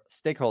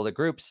multi-stakeholder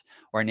groups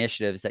or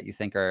initiatives that you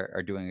think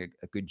are doing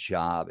a good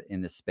job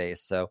in this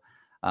space? So,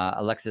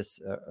 Alexis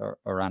or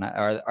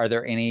Rana, are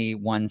there any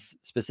ones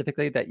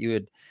specifically that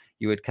you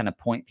would kind of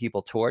point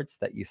people towards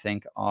that you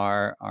think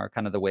are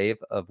kind of the wave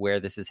of where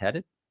this is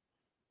headed?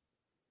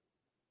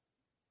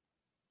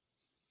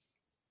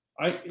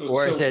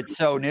 Is it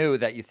so new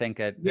that you think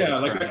that it's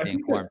currently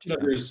being formed?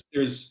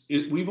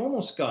 We've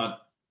almost got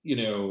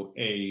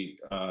a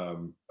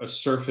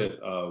surfeit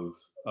of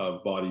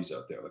bodies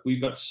out there. Like, we've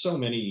got so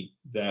many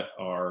that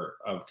are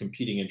of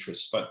competing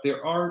interests, but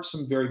there are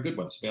some very good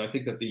ones. I mean, I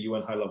think that the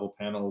UN high-level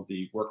panel,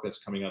 the work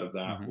that's coming out of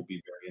that will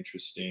be very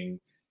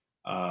interesting.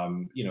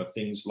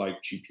 Things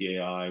like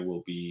GPAI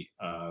will be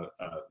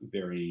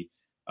very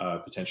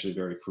potentially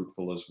very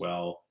fruitful as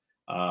well.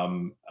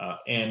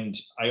 And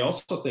I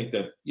also think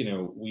that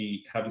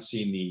we haven't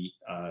seen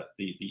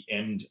the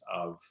end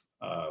of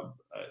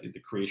the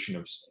creation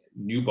of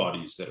new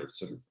bodies that are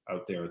sort of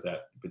out there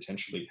that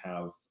potentially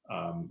have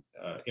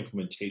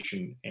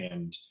implementation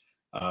and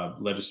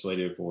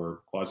legislative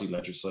or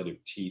quasi-legislative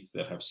teeth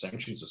that have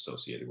sanctions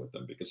associated with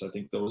them, because I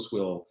think those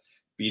will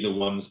be the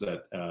ones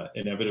that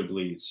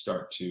inevitably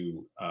start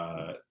to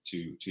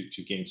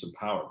gain some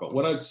power. But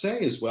what I'd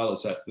say as well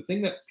is that the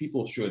thing that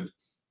people should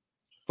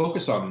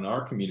focus on in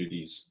our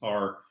communities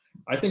are,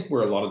 I think,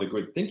 where a lot of the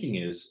good thinking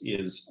is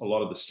a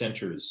lot of the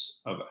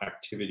centers of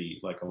activity,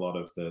 like a lot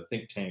of the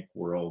think tank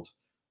world,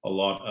 a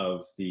lot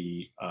of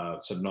the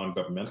sort of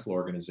non-governmental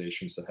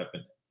organizations that have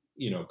been,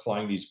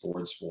 applying these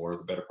boards for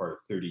the better part of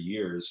 30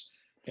 years.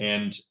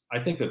 And I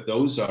think that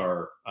those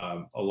are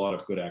a lot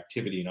of good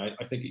activity. And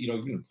I think,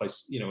 even in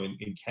place,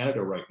 in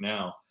Canada right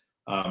now,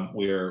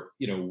 where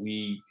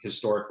we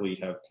historically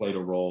have played a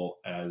role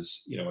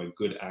as a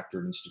good actor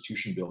and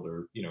institution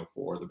builder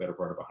for the better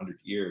part of 100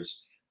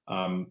 years.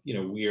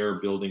 We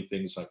are building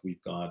things like,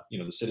 we've got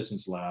the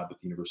Citizens Lab at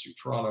the University of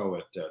Toronto,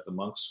 at the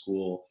Monk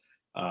School.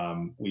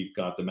 We've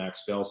got the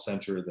Max Bell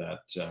Center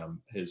that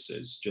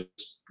is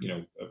just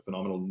a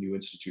phenomenal new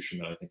institution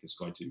that I think is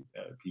going to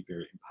be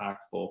very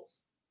impactful.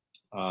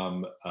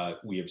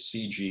 We have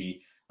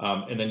CG.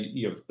 And then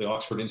you have the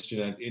Oxford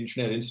Internet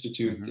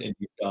Institute, and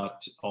you've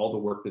got all the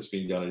work that's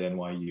being done at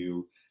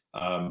NYU.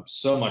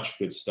 So much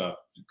good stuff,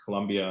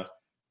 Columbia,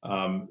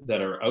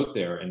 that are out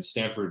there, and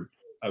Stanford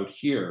out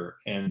here.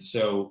 And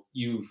so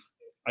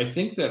I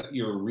think that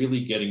you're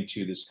really getting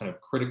to this kind of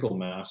critical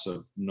mass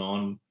of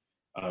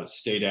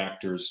non-state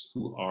actors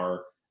who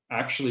are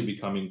actually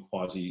becoming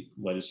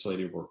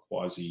quasi-legislative or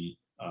quasi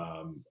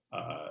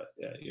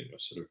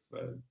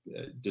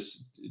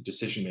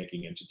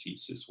decision-making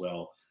entities as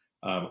well.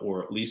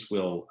 Or at least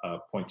will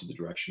point to the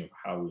direction of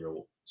how we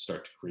will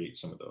start to create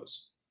some of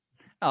those.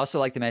 I also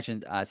like to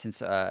mention,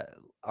 since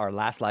our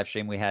last live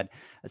stream, we had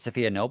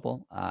Sophia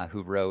Noble,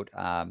 who wrote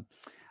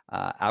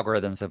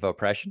Algorithms of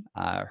Oppression.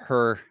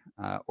 Her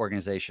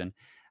organization,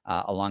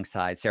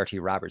 alongside Sarah T.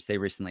 Roberts, they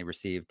recently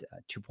received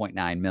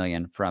 $2.9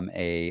 million from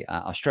a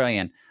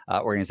Australian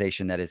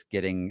organization that is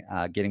getting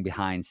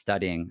behind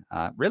studying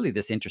really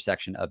this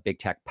intersection of big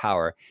tech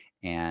power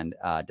and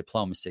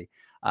diplomacy.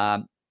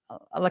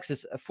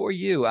 Alexis, for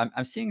you,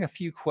 I'm seeing a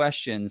few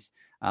questions.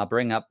 I'll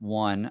bring up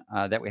one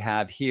that we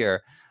have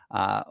here.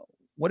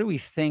 What do we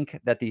think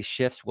that these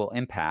shifts will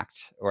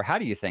impact, or how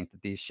do you think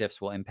that these shifts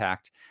will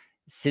impact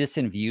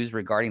citizen views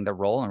regarding the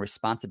role and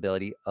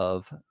responsibility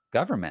of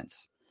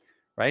governments,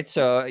 right?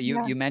 So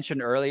Yeah. you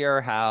mentioned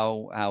earlier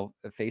how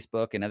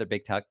Facebook and other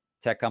big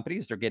tech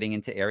companies are getting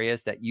into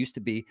areas that used to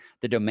be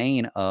the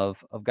domain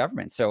of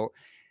government. So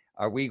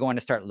are we going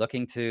to start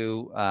looking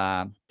to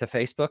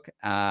Facebook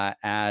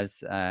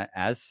as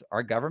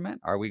our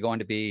government? Are we going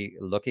to be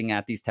looking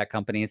at these tech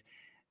companies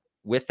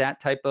with that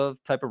type of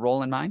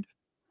role in mind?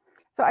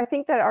 So I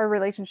think that our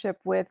relationship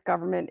with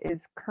government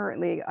is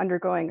currently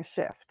undergoing a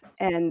shift.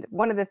 And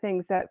one of the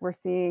things that we're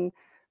seeing,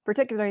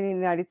 particularly in the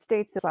United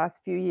States this last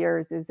few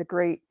years, is a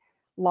great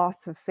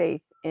loss of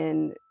faith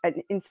in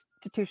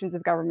institutions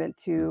of government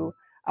to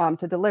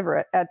deliver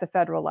it at the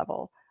federal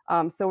level.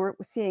 So we're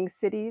seeing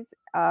cities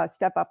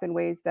step up in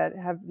ways that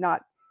have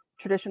not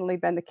traditionally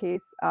been the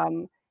case.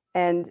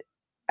 And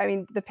I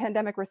mean, the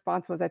pandemic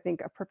response was, I think,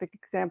 a perfect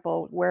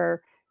example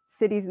where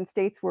cities and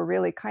states were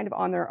really kind of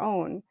on their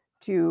own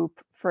to,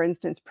 for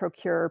instance,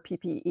 procure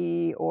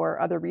PPE or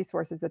other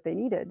resources that they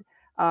needed.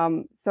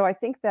 So I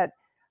think that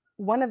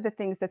one of the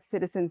things that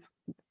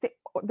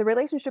the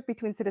relationship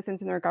between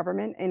citizens and their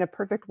government in a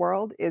perfect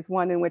world is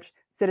one in which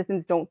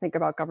citizens don't think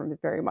about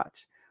government very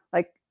much.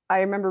 Like,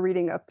 I remember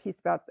reading a piece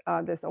about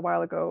this a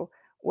while ago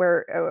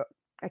where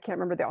I can't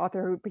remember the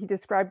author, but he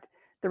described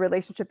the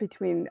relationship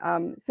between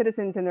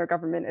citizens and their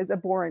government as a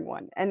boring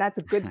one. And that's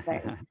a good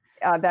thing.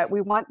 That we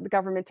want the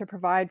government to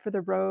provide for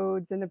the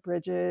roads and the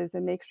bridges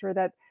and make sure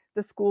that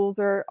the schools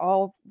are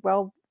all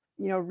well,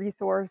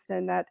 resourced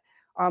and that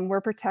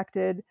we're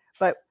protected.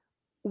 But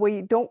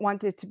we don't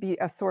want it to be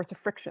a source of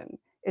friction.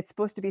 It's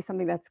supposed to be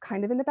something that's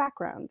kind of in the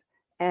background.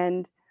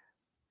 And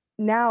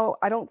now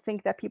I don't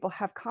think that people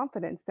have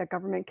confidence that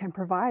government can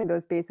provide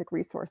those basic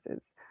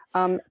resources.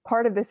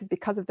 Part of this is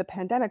because of the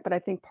pandemic, but I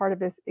think part of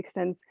this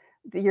extends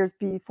the years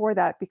before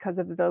that because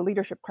of the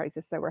leadership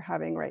crisis that we're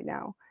having right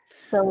now.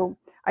 So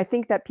I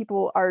think that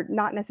people are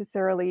not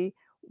necessarily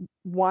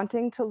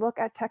wanting to look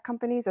at tech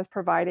companies as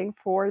providing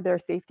for their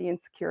safety and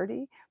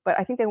security, but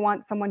I think they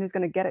want someone who's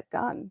going to get it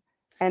done.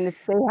 And if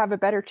they have a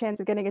better chance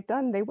of getting it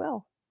done, they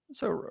will.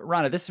 So,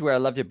 Rana, this is where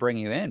I'd love to bring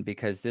you in,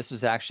 because this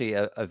was actually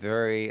a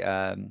very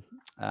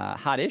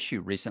hot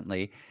issue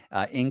recently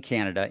in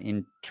Canada,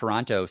 in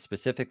Toronto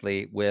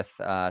specifically, with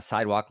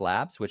Sidewalk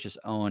Labs, which is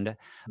owned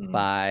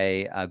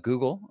by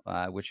Google,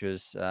 which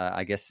was,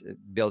 I guess,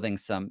 building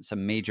some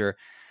major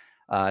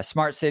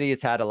smart city.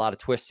 It's had a lot of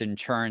twists and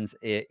turns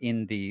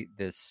in the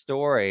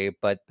story,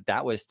 but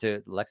that was,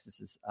 to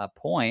Alexis's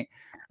point,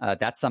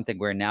 that's something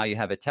where now you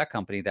have a tech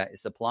company that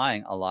is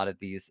supplying a lot of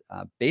these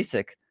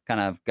basic kind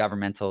of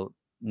governmental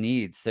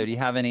needs. So do you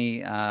have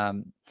any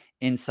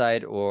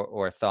insight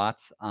or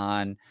thoughts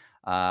on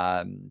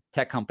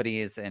tech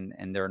companies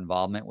and their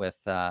involvement with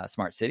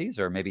smart cities,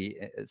 or maybe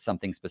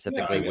something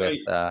specifically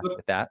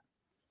with that?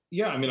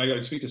 Yeah, I mean, I got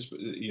to speak to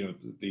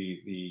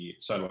the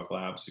Sidewalk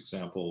Labs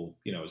example.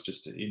 Is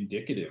just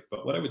indicative.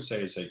 But what I would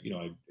say is that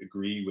I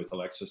agree with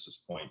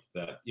Alexis's point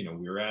that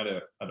we're at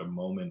a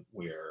moment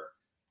where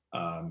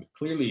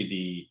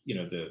clearly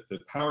the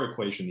power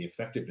equation, the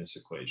effectiveness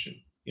equation,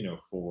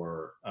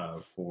 for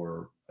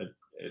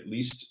at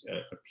least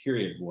a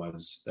period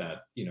was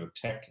that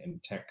tech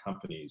and tech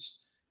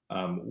companies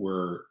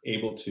were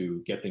able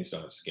to get things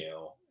done at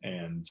scale,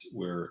 and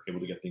we're able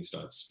to get things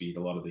done at speed.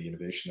 A lot of the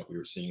innovation that we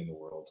were seeing in the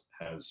world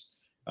has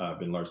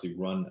been largely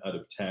run out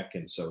of tech,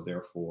 and so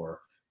therefore,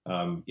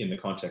 in the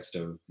context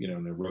of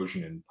an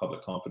erosion in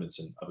public confidence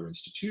in other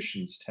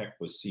institutions, tech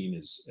was seen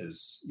as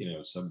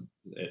some,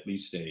 at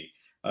least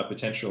a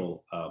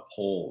potential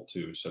pole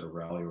to sort of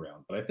rally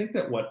around. But I think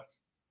that what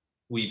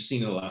we've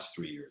seen in the last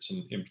 3 years,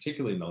 and in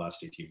particularly in the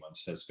last 18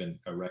 months, has been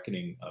a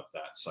reckoning of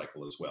that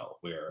cycle as well,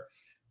 where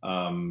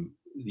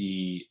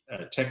the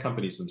tech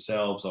companies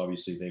themselves,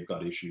 obviously, they've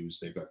got issues.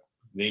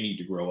 They need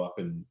to grow up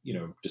and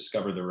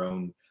discover their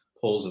own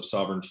poles of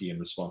sovereignty and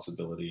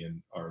responsibility,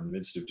 and are in the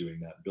midst of doing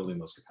that, building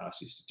those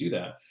capacities to do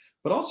that.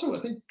 But also, I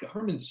think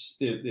governments,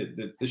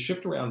 the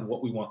shift around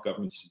what we want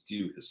governments to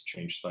do has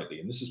changed slightly.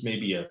 And this is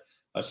maybe a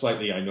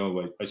slightly, I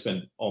know I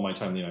spend all my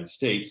time in the United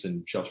States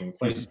and sheltering in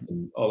place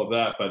and all of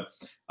that. But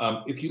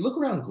if you look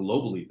around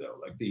globally, though,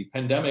 like the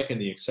pandemic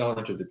and the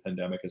accelerant of the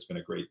pandemic has been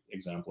a great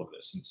example of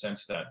this, in the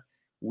sense that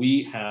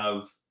we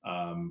have,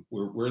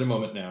 we're in a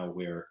moment now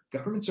where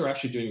governments are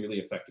actually doing really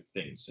effective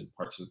things in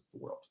parts of the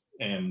world.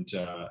 And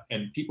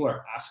people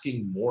are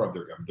asking more of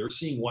their government. They're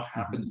seeing what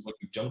happens when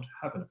you don't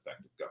have an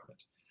effective government.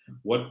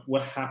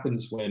 What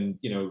happens when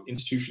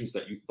institutions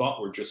that you thought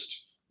were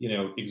just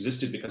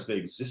existed because they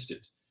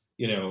existed,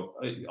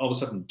 all of a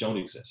sudden don't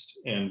exist,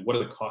 and what are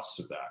the costs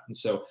of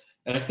that?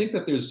 And I think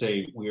that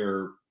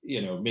we're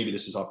maybe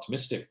this is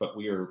optimistic, but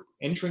we are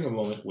entering a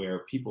moment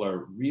where people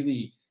are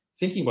really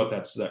thinking about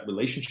that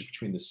relationship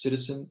between the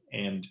citizen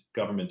and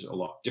government a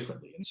lot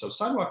differently. And so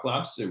Sidewalk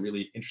Labs is a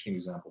really interesting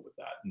example with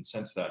that, in the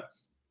sense that,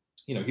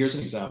 here's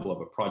an example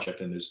of a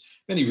project, and there's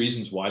many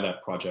reasons why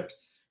that project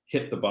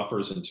hit the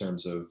buffers in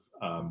terms of,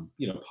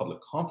 public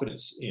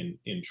confidence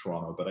in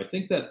Toronto. But I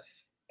think that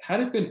had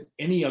it been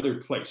any other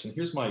place, and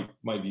here's my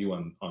view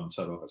on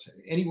sidewalks,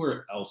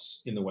 anywhere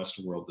else in the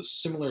Western world, the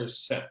similar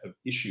set of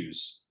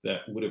issues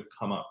that would have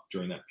come up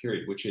during that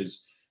period, which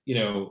is,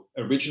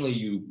 originally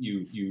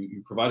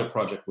you provide a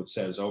project which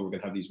says, oh, we're going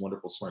to have these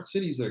wonderful smart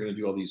cities that are going to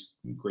do all these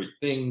great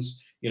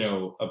things.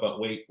 About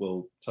wait,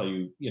 we'll tell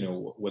you,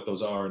 what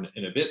those are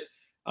in a bit.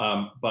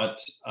 But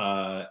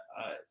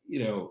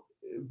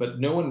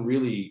no one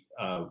really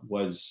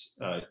was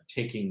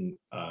taking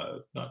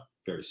not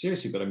very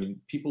seriously, but I mean,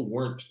 people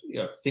weren't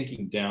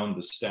thinking down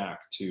the stack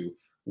to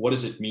what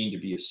does it mean to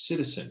be a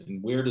citizen,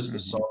 and where does the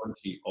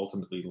sovereignty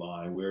ultimately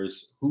lie?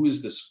 Who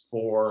is this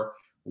for?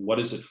 What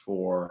is it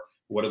for?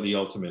 What are the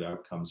ultimate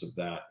outcomes of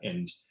that?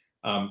 And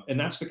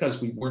that's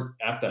because we weren't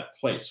at that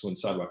place when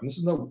Sidewalk. And this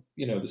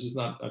is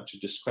not to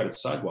discredit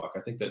Sidewalk.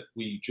 I think that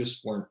we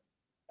just weren't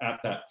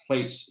at that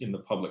place in the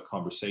public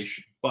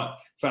conversation. But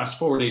fast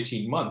forward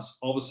 18 months,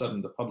 all of a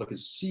sudden the public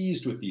is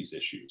seized with these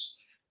issues,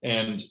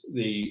 and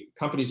the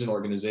companies and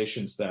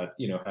organizations that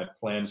had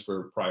plans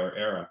for prior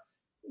era,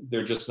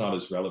 they're just not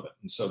as relevant.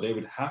 And so they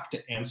would have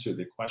to answer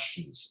the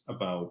questions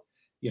about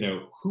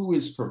who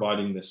is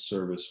providing this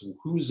service,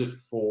 who is it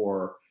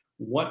for,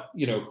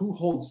 who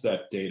holds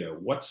that data,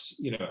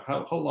 what's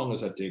how long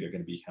is that data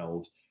going to be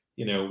held,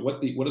 what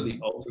are the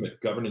ultimate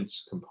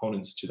governance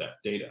components to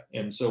that data.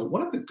 And so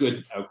one of the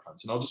good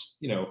outcomes, and I'll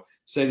just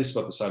say this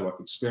about the Sidewalk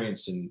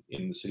experience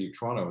in the city of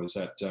Toronto, is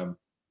that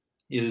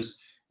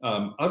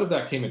out of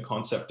that came a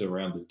concept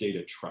around the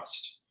data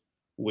trust,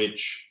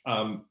 which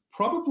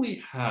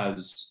probably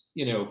has,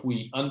 if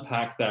we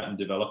unpack that and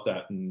develop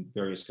that in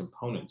various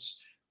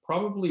components,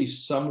 probably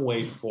some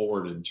way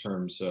forward in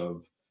terms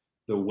of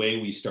the way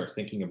we start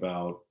thinking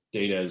about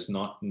data as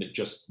not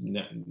just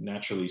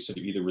naturally sort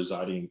of either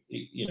residing,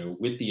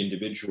 with the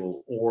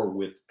individual or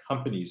with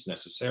companies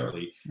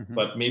necessarily,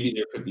 but maybe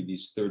there could be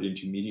these third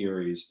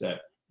intermediaries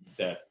that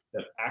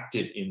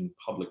acted in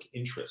public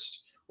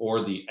interest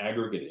or the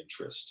aggregate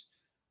interest.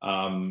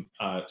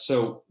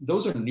 So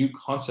those are new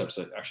concepts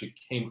that actually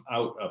came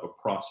out of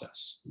a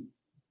process.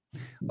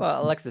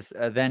 Well, Alexis,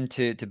 then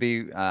to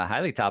be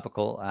highly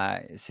topical,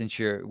 since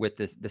you're with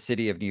the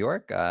city of New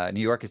York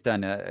has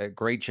done a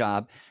great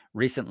job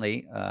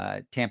recently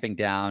tamping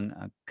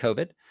down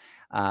COVID.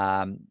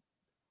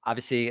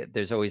 Obviously,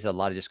 there's always a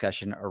lot of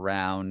discussion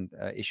around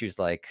issues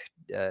like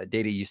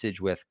data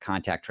usage with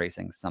contact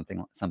tracing,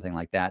 something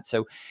like that.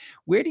 So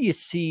where do you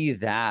see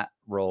that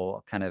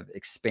role kind of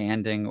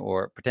expanding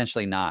or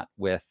potentially not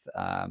with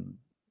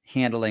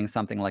handling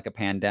something like a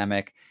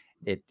pandemic?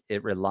 It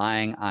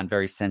relying on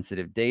very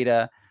sensitive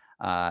data.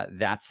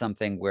 That's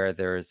something where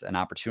there's an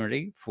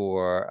opportunity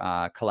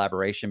for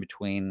collaboration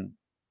between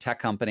tech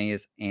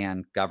companies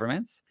and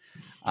governments.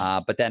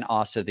 But then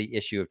also the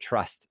issue of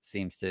trust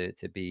seems to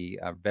be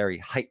very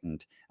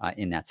heightened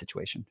in that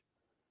situation.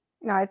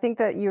 No, I think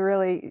that you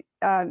really,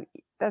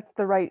 that's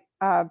the right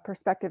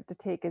perspective to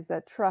take, is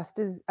that trust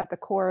is at the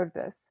core of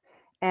this.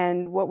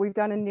 And what we've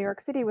done in New York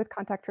City with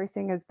contact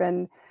tracing has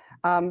been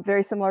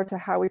very similar to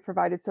how we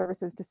provided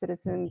services to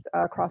citizens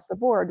across the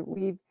board.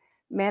 We've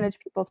managed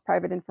people's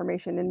private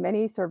information in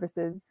many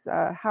services,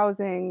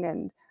 housing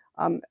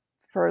and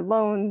for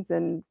loans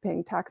and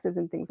paying taxes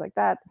and things like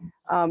that.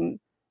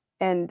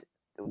 And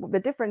the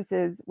difference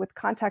is with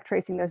contact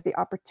tracing, there's the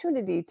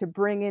opportunity to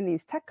bring in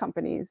these tech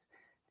companies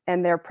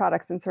and their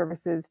products and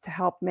services to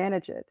help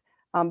manage it.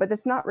 But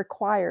that's not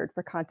required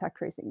for contact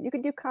tracing. You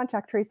could do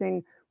contact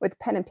tracing with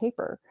pen and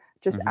paper.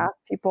 Just ask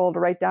people to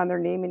write down their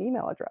name and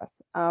email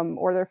address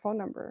or their phone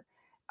number.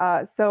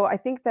 So I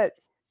think that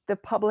the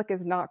public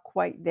is not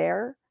quite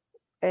there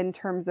in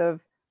terms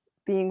of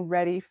being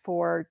ready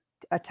for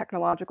a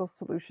technological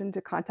solution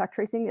to contact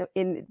tracing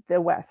in the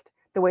West,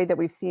 the way that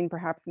we've seen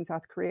perhaps in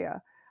South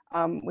Korea,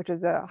 which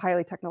is a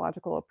highly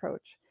technological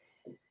approach.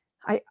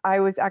 I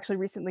was actually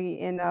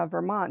recently in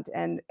Vermont,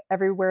 and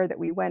everywhere that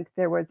we went,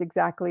 there was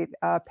exactly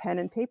pen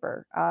and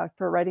paper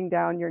for writing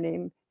down your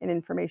name and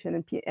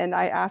information. And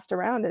I asked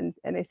around, and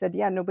they said,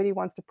 yeah, nobody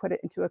wants to put it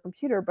into a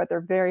computer, but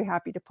they're very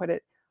happy to put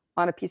it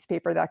on a piece of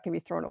paper that can be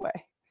thrown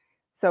away.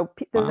 So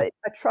there's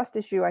a trust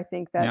issue, I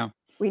think, that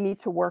we need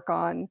to work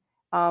on.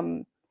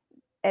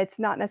 It's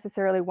not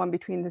necessarily one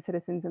between the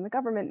citizens and the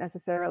government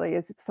necessarily,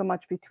 is so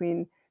much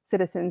between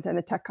citizens and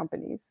the tech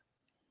companies.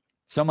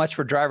 So much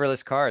for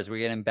driverless cars. We're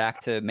getting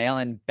back to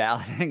mail-in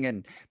balloting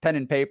and pen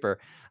and paper.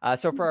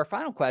 So for our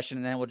final question,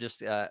 and then we'll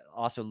just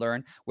also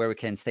learn where we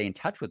can stay in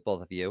touch with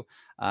both of you.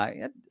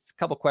 It's a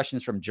couple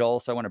questions from Joel,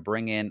 so I want to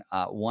bring in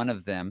one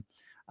of them.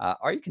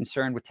 Are you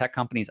concerned with tech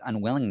companies'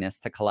 unwillingness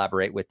to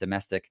collaborate with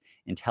domestic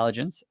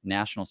intelligence,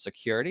 national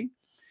security?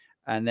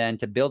 And then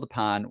to build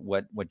upon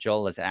what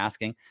Joel is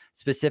asking,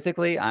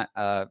 specifically,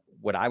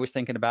 what I was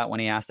thinking about when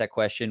he asked that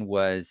question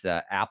was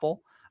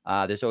Apple.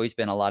 There's always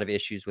been a lot of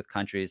issues with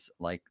countries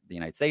like the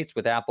United States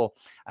with Apple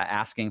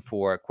asking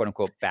for quote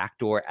unquote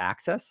backdoor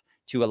access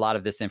to a lot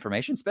of this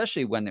information,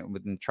 especially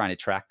when trying to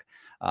track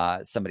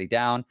somebody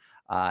down.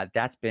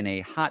 That's been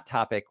a hot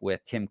topic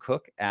with Tim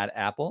Cook at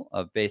Apple,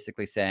 of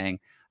basically saying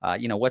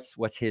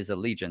what's his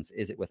allegiance?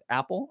 Is it with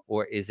Apple,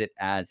 or is it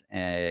as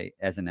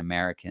an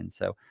American?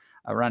 So,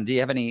 Ron, do you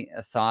have any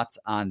thoughts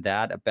on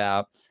that?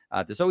 About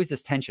there's always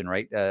this tension,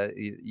 right?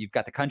 You've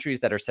got the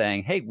countries that are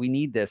saying, "Hey, we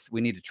need this.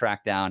 We need to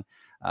track down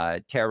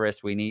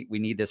terrorists. We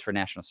need this for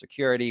national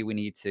security. We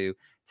need to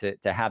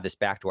have this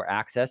backdoor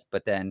access."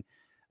 But then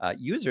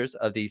users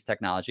of these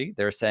technology,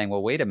 they're saying,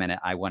 "Well, wait a minute.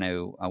 I want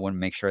to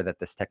make sure that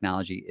this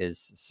technology is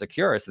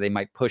secure." So they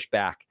might push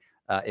back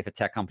if a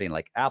tech company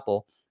like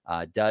Apple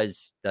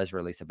does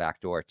release a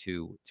backdoor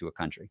to a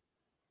country.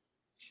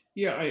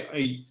 Yeah,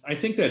 I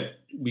think that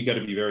we got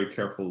to be very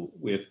careful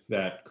with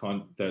that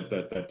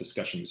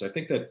discussion, because I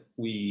think that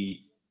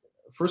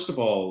first of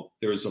all,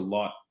 there's a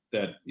lot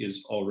that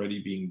is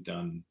already being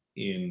done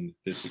in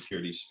the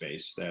security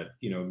space that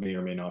may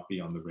or may not be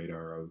on the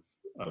radar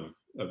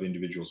of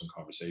individuals and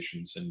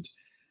conversations, and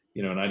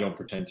I don't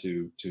pretend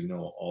to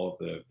know all of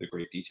the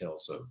great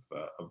details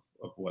of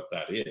what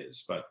that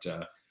is, but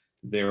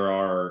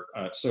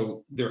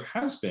there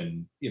has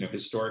been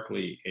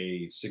historically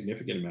a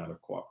significant amount of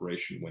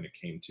cooperation when it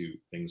came to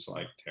things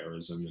like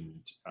terrorism,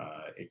 and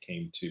it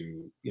came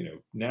to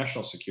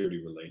national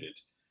security related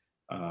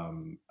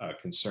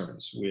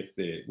concerns with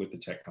the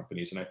tech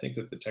companies. And I think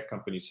that the tech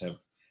companies have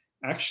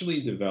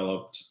actually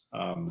developed,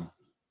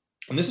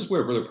 and this is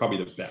where they're probably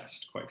the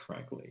best, quite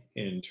frankly,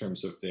 in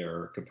terms of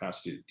their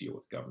capacity to deal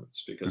with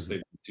governments, because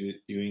they've been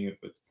doing it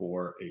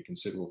for a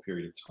considerable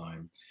period of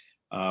time.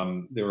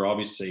 There are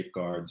obvious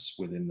safeguards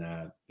within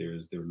that. There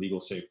are legal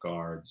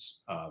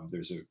safeguards.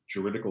 There's a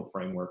juridical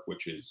framework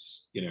which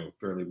is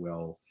fairly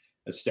well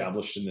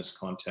established in this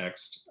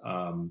context.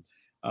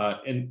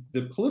 And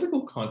the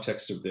political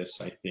context of this,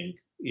 I think,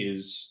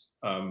 is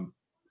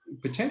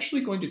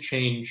potentially going to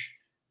change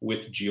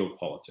with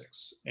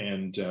geopolitics.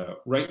 And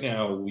right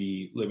now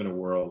we live in a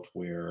world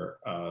where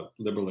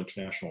liberal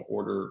international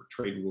order,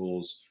 trade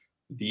rules,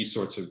 these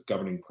sorts of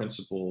governing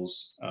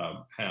principles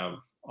have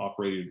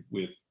operated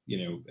with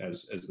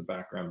as the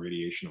background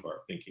radiation of our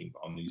thinking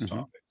on these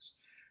topics.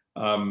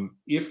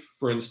 If,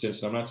 for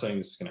instance, and I'm not saying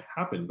this is going to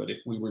happen, but if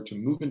we were to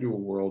move into a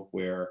world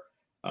where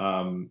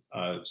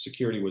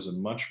security was a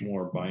much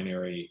more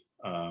binary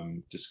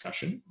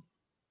discussion,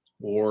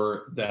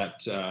 or that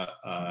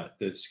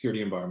the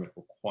security environment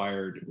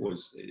required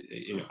was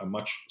a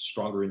much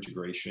stronger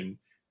integration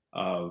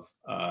of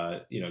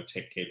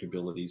tech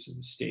capabilities in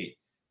the state,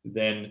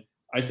 then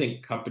I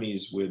think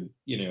companies would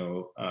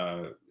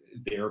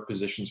their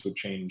positions would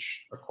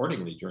change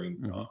accordingly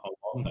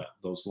along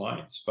those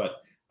lines. But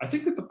I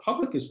think that the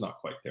public is not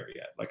quite there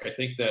yet. Like, I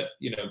think that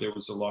there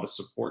was a lot of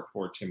support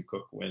for Tim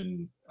Cook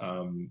when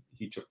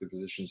he took the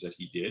positions that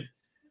he did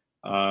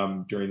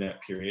during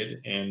that period,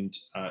 and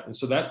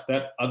so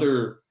that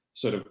other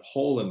sort of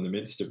hole in the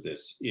midst of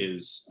this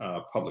is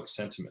public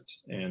sentiment,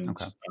 and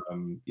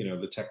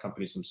the tech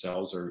companies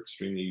themselves are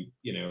extremely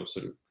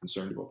sort of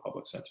concerned about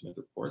public sentiment,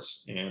 of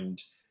course,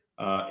 and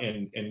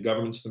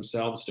governments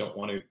themselves don't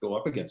want to go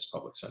up against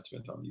public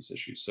sentiment on these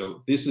issues.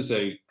 So this is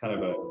a kind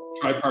of a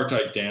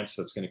tripartite dance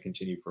that's going to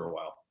continue for a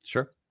while.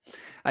 Sure.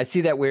 I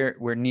see that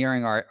we're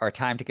nearing our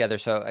time together.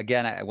 So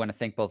again, I want to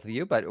thank both of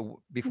you. But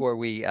before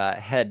we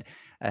head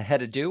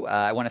adieu,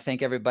 I want to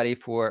thank everybody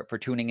for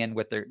tuning in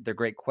with their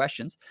great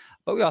questions.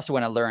 But we also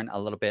want to learn a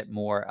little bit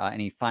more,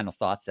 any final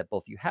thoughts that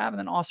both of you have, and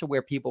then also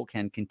where people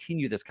can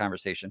continue this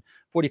conversation.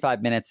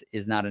 45 minutes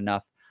is not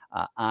enough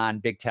on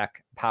big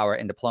tech, power,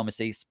 and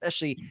diplomacy,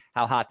 especially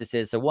how hot this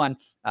is. So one,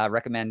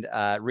 recommend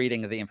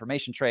reading The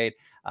Information Trade,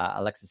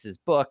 Alexis's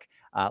book,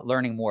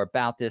 learning more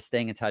about this,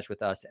 staying in touch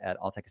with us at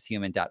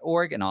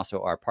alltechishuman.org, and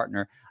also our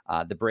partner,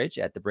 The Bridge,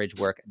 at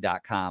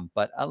thebridgework.com.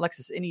 But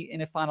Alexis,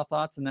 any final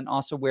thoughts, and then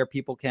also where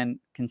people can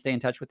stay in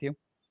touch with you?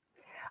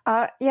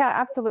 Yeah,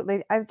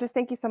 absolutely. I just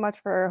thank you so much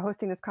for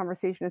hosting this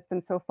conversation. It's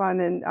been so fun,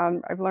 and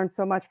I've learned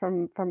so much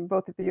from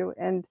both of you.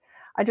 And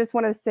I just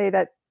want to say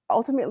that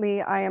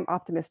ultimately, I am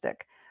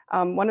optimistic.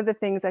 One of the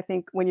things I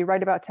think when you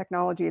write about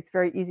technology, it's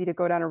very easy to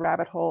go down a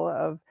rabbit hole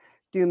of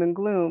doom and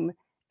gloom.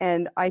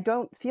 And I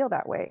don't feel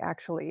that way,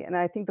 actually. And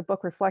I think the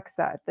book reflects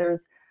that.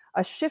 There's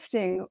a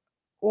shifting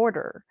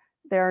order.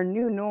 There are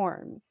new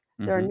norms.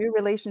 There are new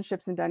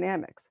relationships and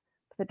dynamics.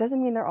 But that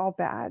doesn't mean they're all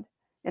bad.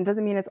 And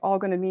doesn't mean it's all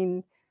going to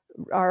mean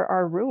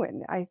our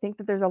ruin. I think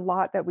that there's a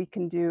lot that we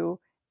can do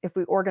if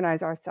we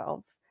organize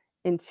ourselves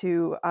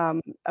into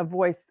a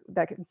voice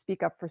that can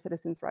speak up for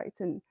citizens'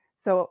 rights. And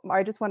so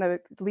I just want to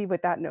leave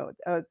with that note.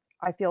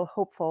 I feel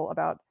hopeful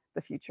about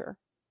the future.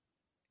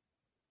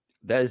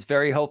 That is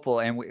very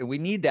hopeful, and we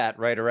need that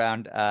right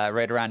around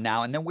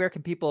now. And then where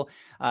can people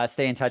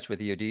stay in touch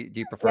with you? Do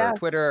you prefer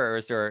Twitter, or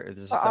is there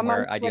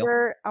somewhere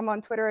ideal? I'm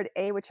on Twitter at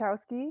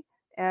 @Wichowski,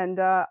 and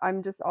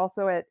I'm just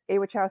also at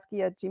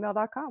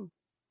awichowski@gmail.com.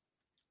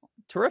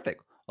 Terrific.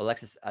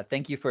 Alexis,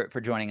 thank you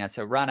for joining us.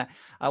 So Rana,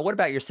 what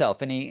about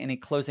yourself? Any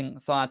closing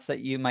thoughts that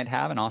you might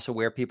have, and also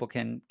where people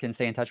can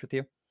stay in touch with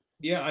you?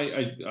 Yeah,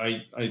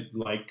 I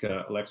like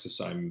Alexis.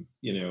 I'm,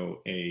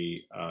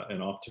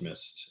 an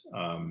optimist.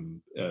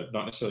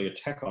 Not necessarily a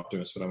tech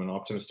optimist, but I'm an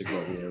optimistic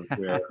about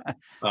where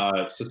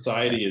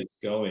society is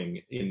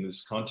going in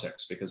this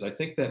context. Because I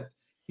think that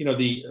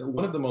the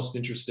one of the most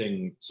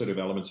interesting sort of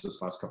elements of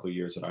this last couple of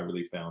years that I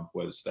really found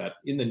was that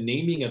in the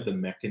naming of the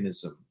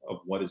mechanism of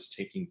what is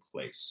taking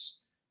place.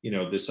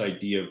 This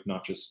idea of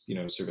not just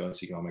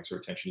surveillance economics or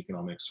attention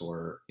economics,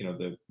 or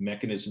the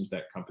mechanisms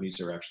that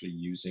companies are actually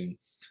using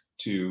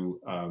to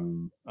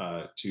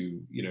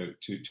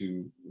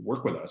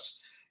work with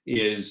us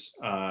is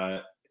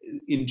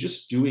in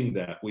just doing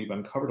that, we've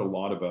uncovered a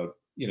lot about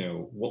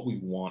what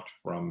we want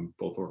from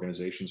both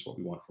organizations, what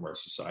we want from our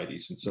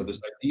societies. And so this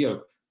idea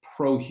of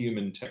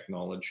pro-human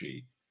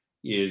technology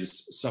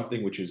is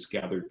something which has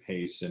gathered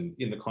pace, and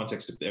in the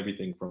context of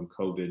everything from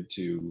COVID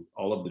to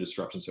all of the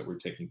disruptions that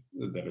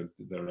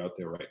that are out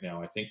there right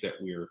now, I think that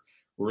we're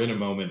in a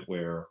moment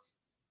where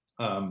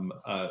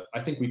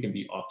I think we can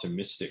be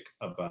optimistic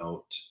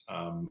about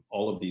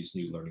all of these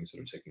new learnings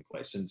that are taking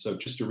place. And so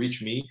just to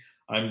reach me,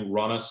 I'm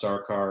Rana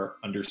Sarkar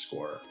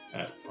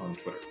 _ on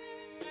Twitter.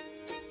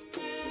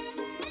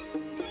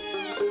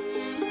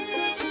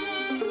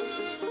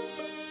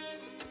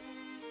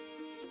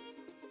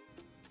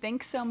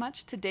 Thanks so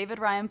much to David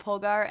Ryan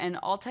Polgar and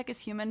All Tech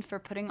is Human for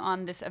putting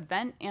on this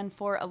event, and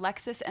for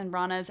Alexis and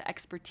Rana's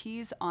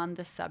expertise on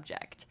the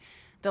subject.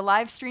 The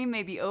live stream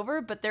may be over,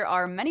 but there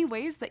are many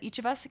ways that each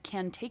of us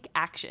can take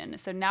action.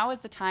 So now is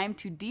the time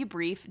to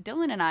debrief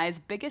Dylan and I's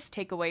biggest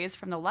takeaways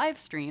from the live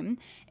stream,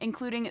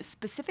 including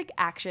specific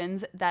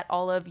actions that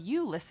all of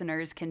you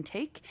listeners can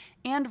take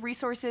and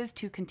resources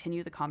to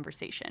continue the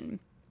conversation.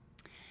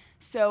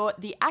 So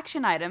the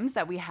action items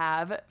that we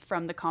have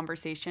from the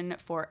conversation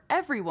for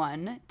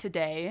everyone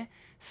today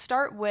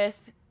start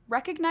with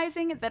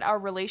recognizing that our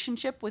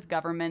relationship with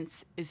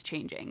governments is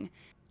changing.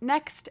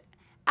 Next,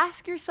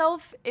 ask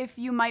yourself if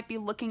you might be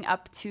looking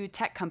up to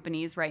tech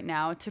companies right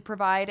now to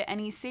provide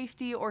any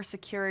safety or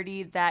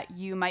security that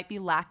you might be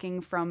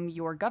lacking from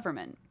your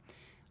government.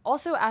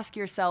 Also ask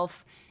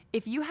yourself,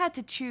 if you had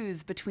to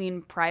choose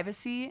between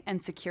privacy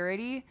and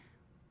security,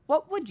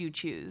 what would you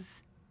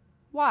choose?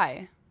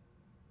 Why?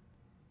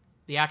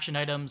 The action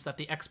items that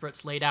the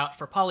experts laid out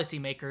for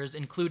policymakers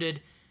included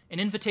an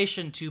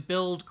invitation to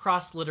build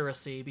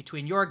cross-literacy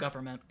between your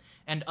government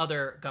and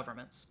other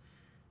governments,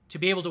 to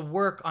be able to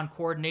work on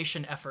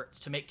coordination efforts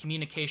to make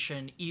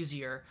communication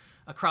easier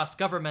across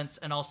governments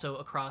and also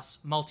across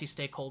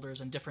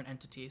multi-stakeholders and different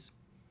entities,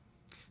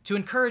 to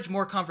encourage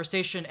more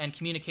conversation and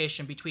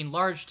communication between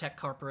large tech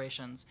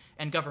corporations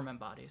and government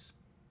bodies,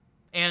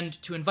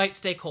 and to invite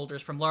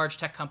stakeholders from large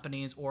tech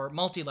companies or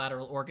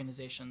multilateral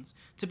organizations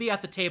to be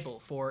at the table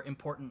for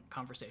important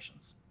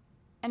conversations.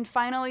 And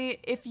finally,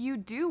 if you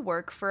do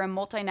work for a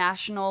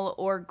multinational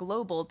or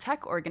global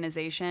tech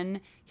organization,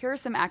 here are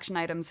some action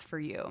items for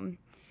you.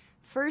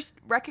 First,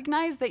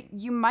 recognize that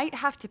you might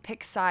have to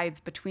pick sides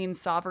between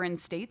sovereign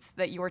states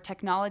that your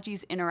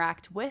technologies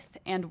interact with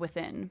and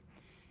within.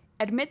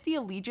 Admit the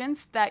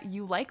allegiance that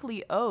you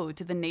likely owe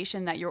to the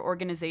nation that your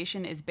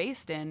organization is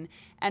based in,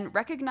 and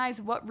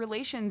recognize what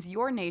relations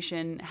your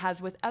nation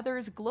has with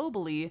others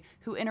globally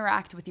who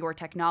interact with your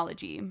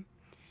technology.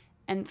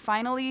 And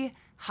finally,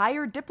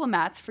 hire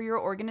diplomats for your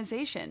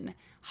organization.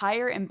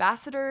 Hire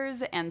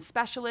ambassadors and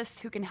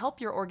specialists who can help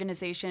your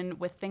organization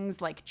with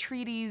things like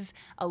treaties,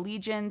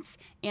 allegiance,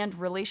 and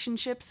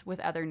relationships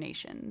with other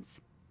nations.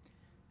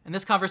 And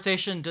this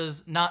conversation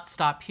does not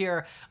stop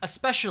here,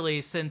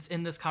 especially since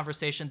in this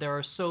conversation there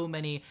are so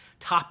many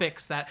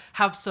topics that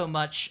have so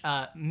much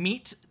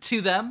meat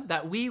to them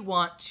that we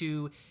want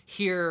to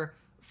hear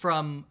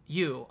from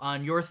you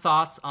on your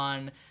thoughts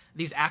on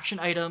these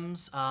action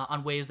items,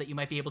 on ways that you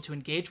might be able to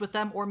engage with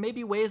them, or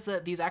maybe ways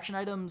that these action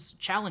items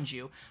challenge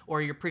you or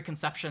your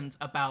preconceptions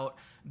about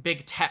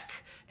big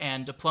tech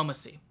and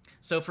diplomacy.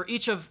 So for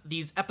each of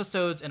these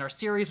episodes in our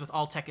series with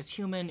All Tech is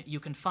Human,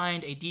 you can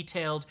find a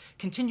detailed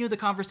Continue the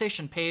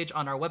Conversation page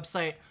on our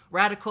website,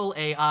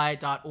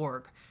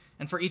 radicalai.org.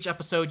 And for each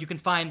episode, you can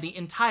find the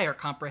entire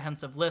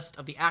comprehensive list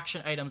of the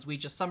action items we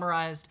just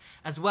summarized,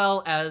 as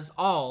well as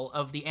all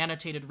of the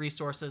annotated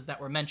resources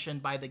that were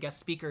mentioned by the guest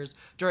speakers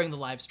during the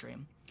live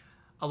stream,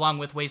 along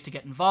with ways to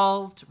get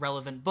involved,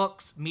 relevant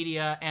books,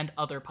 media, and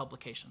other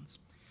publications.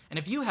 And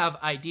if you have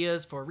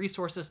ideas for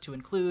resources to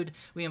include,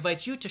 we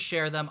invite you to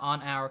share them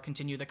on our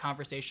Continue the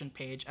Conversation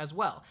page as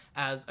well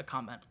as a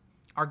comment.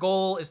 Our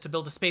goal is to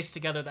build a space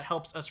together that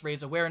helps us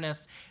raise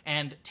awareness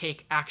and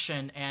take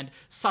action and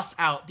suss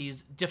out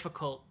these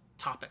difficult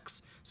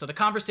topics. So the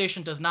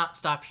conversation does not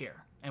stop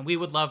here, and we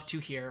would love to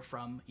hear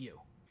from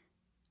you.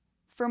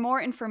 For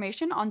more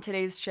information on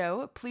today's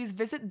show, please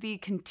visit the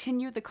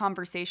Continue the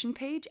Conversation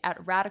page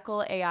at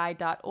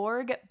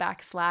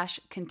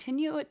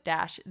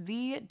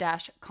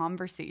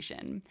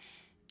radicalai.org/continue-the-conversation.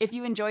 If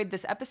you enjoyed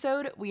this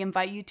episode, we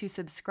invite you to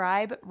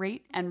subscribe,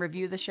 rate, and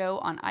review the show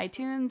on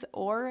iTunes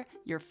or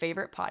your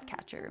favorite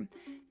podcatcher.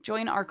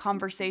 Join our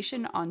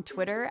conversation on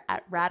Twitter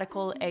at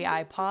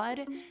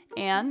RadicalAIPod,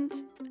 and,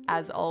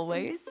 as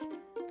always,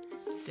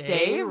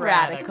 Stay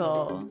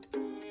radical.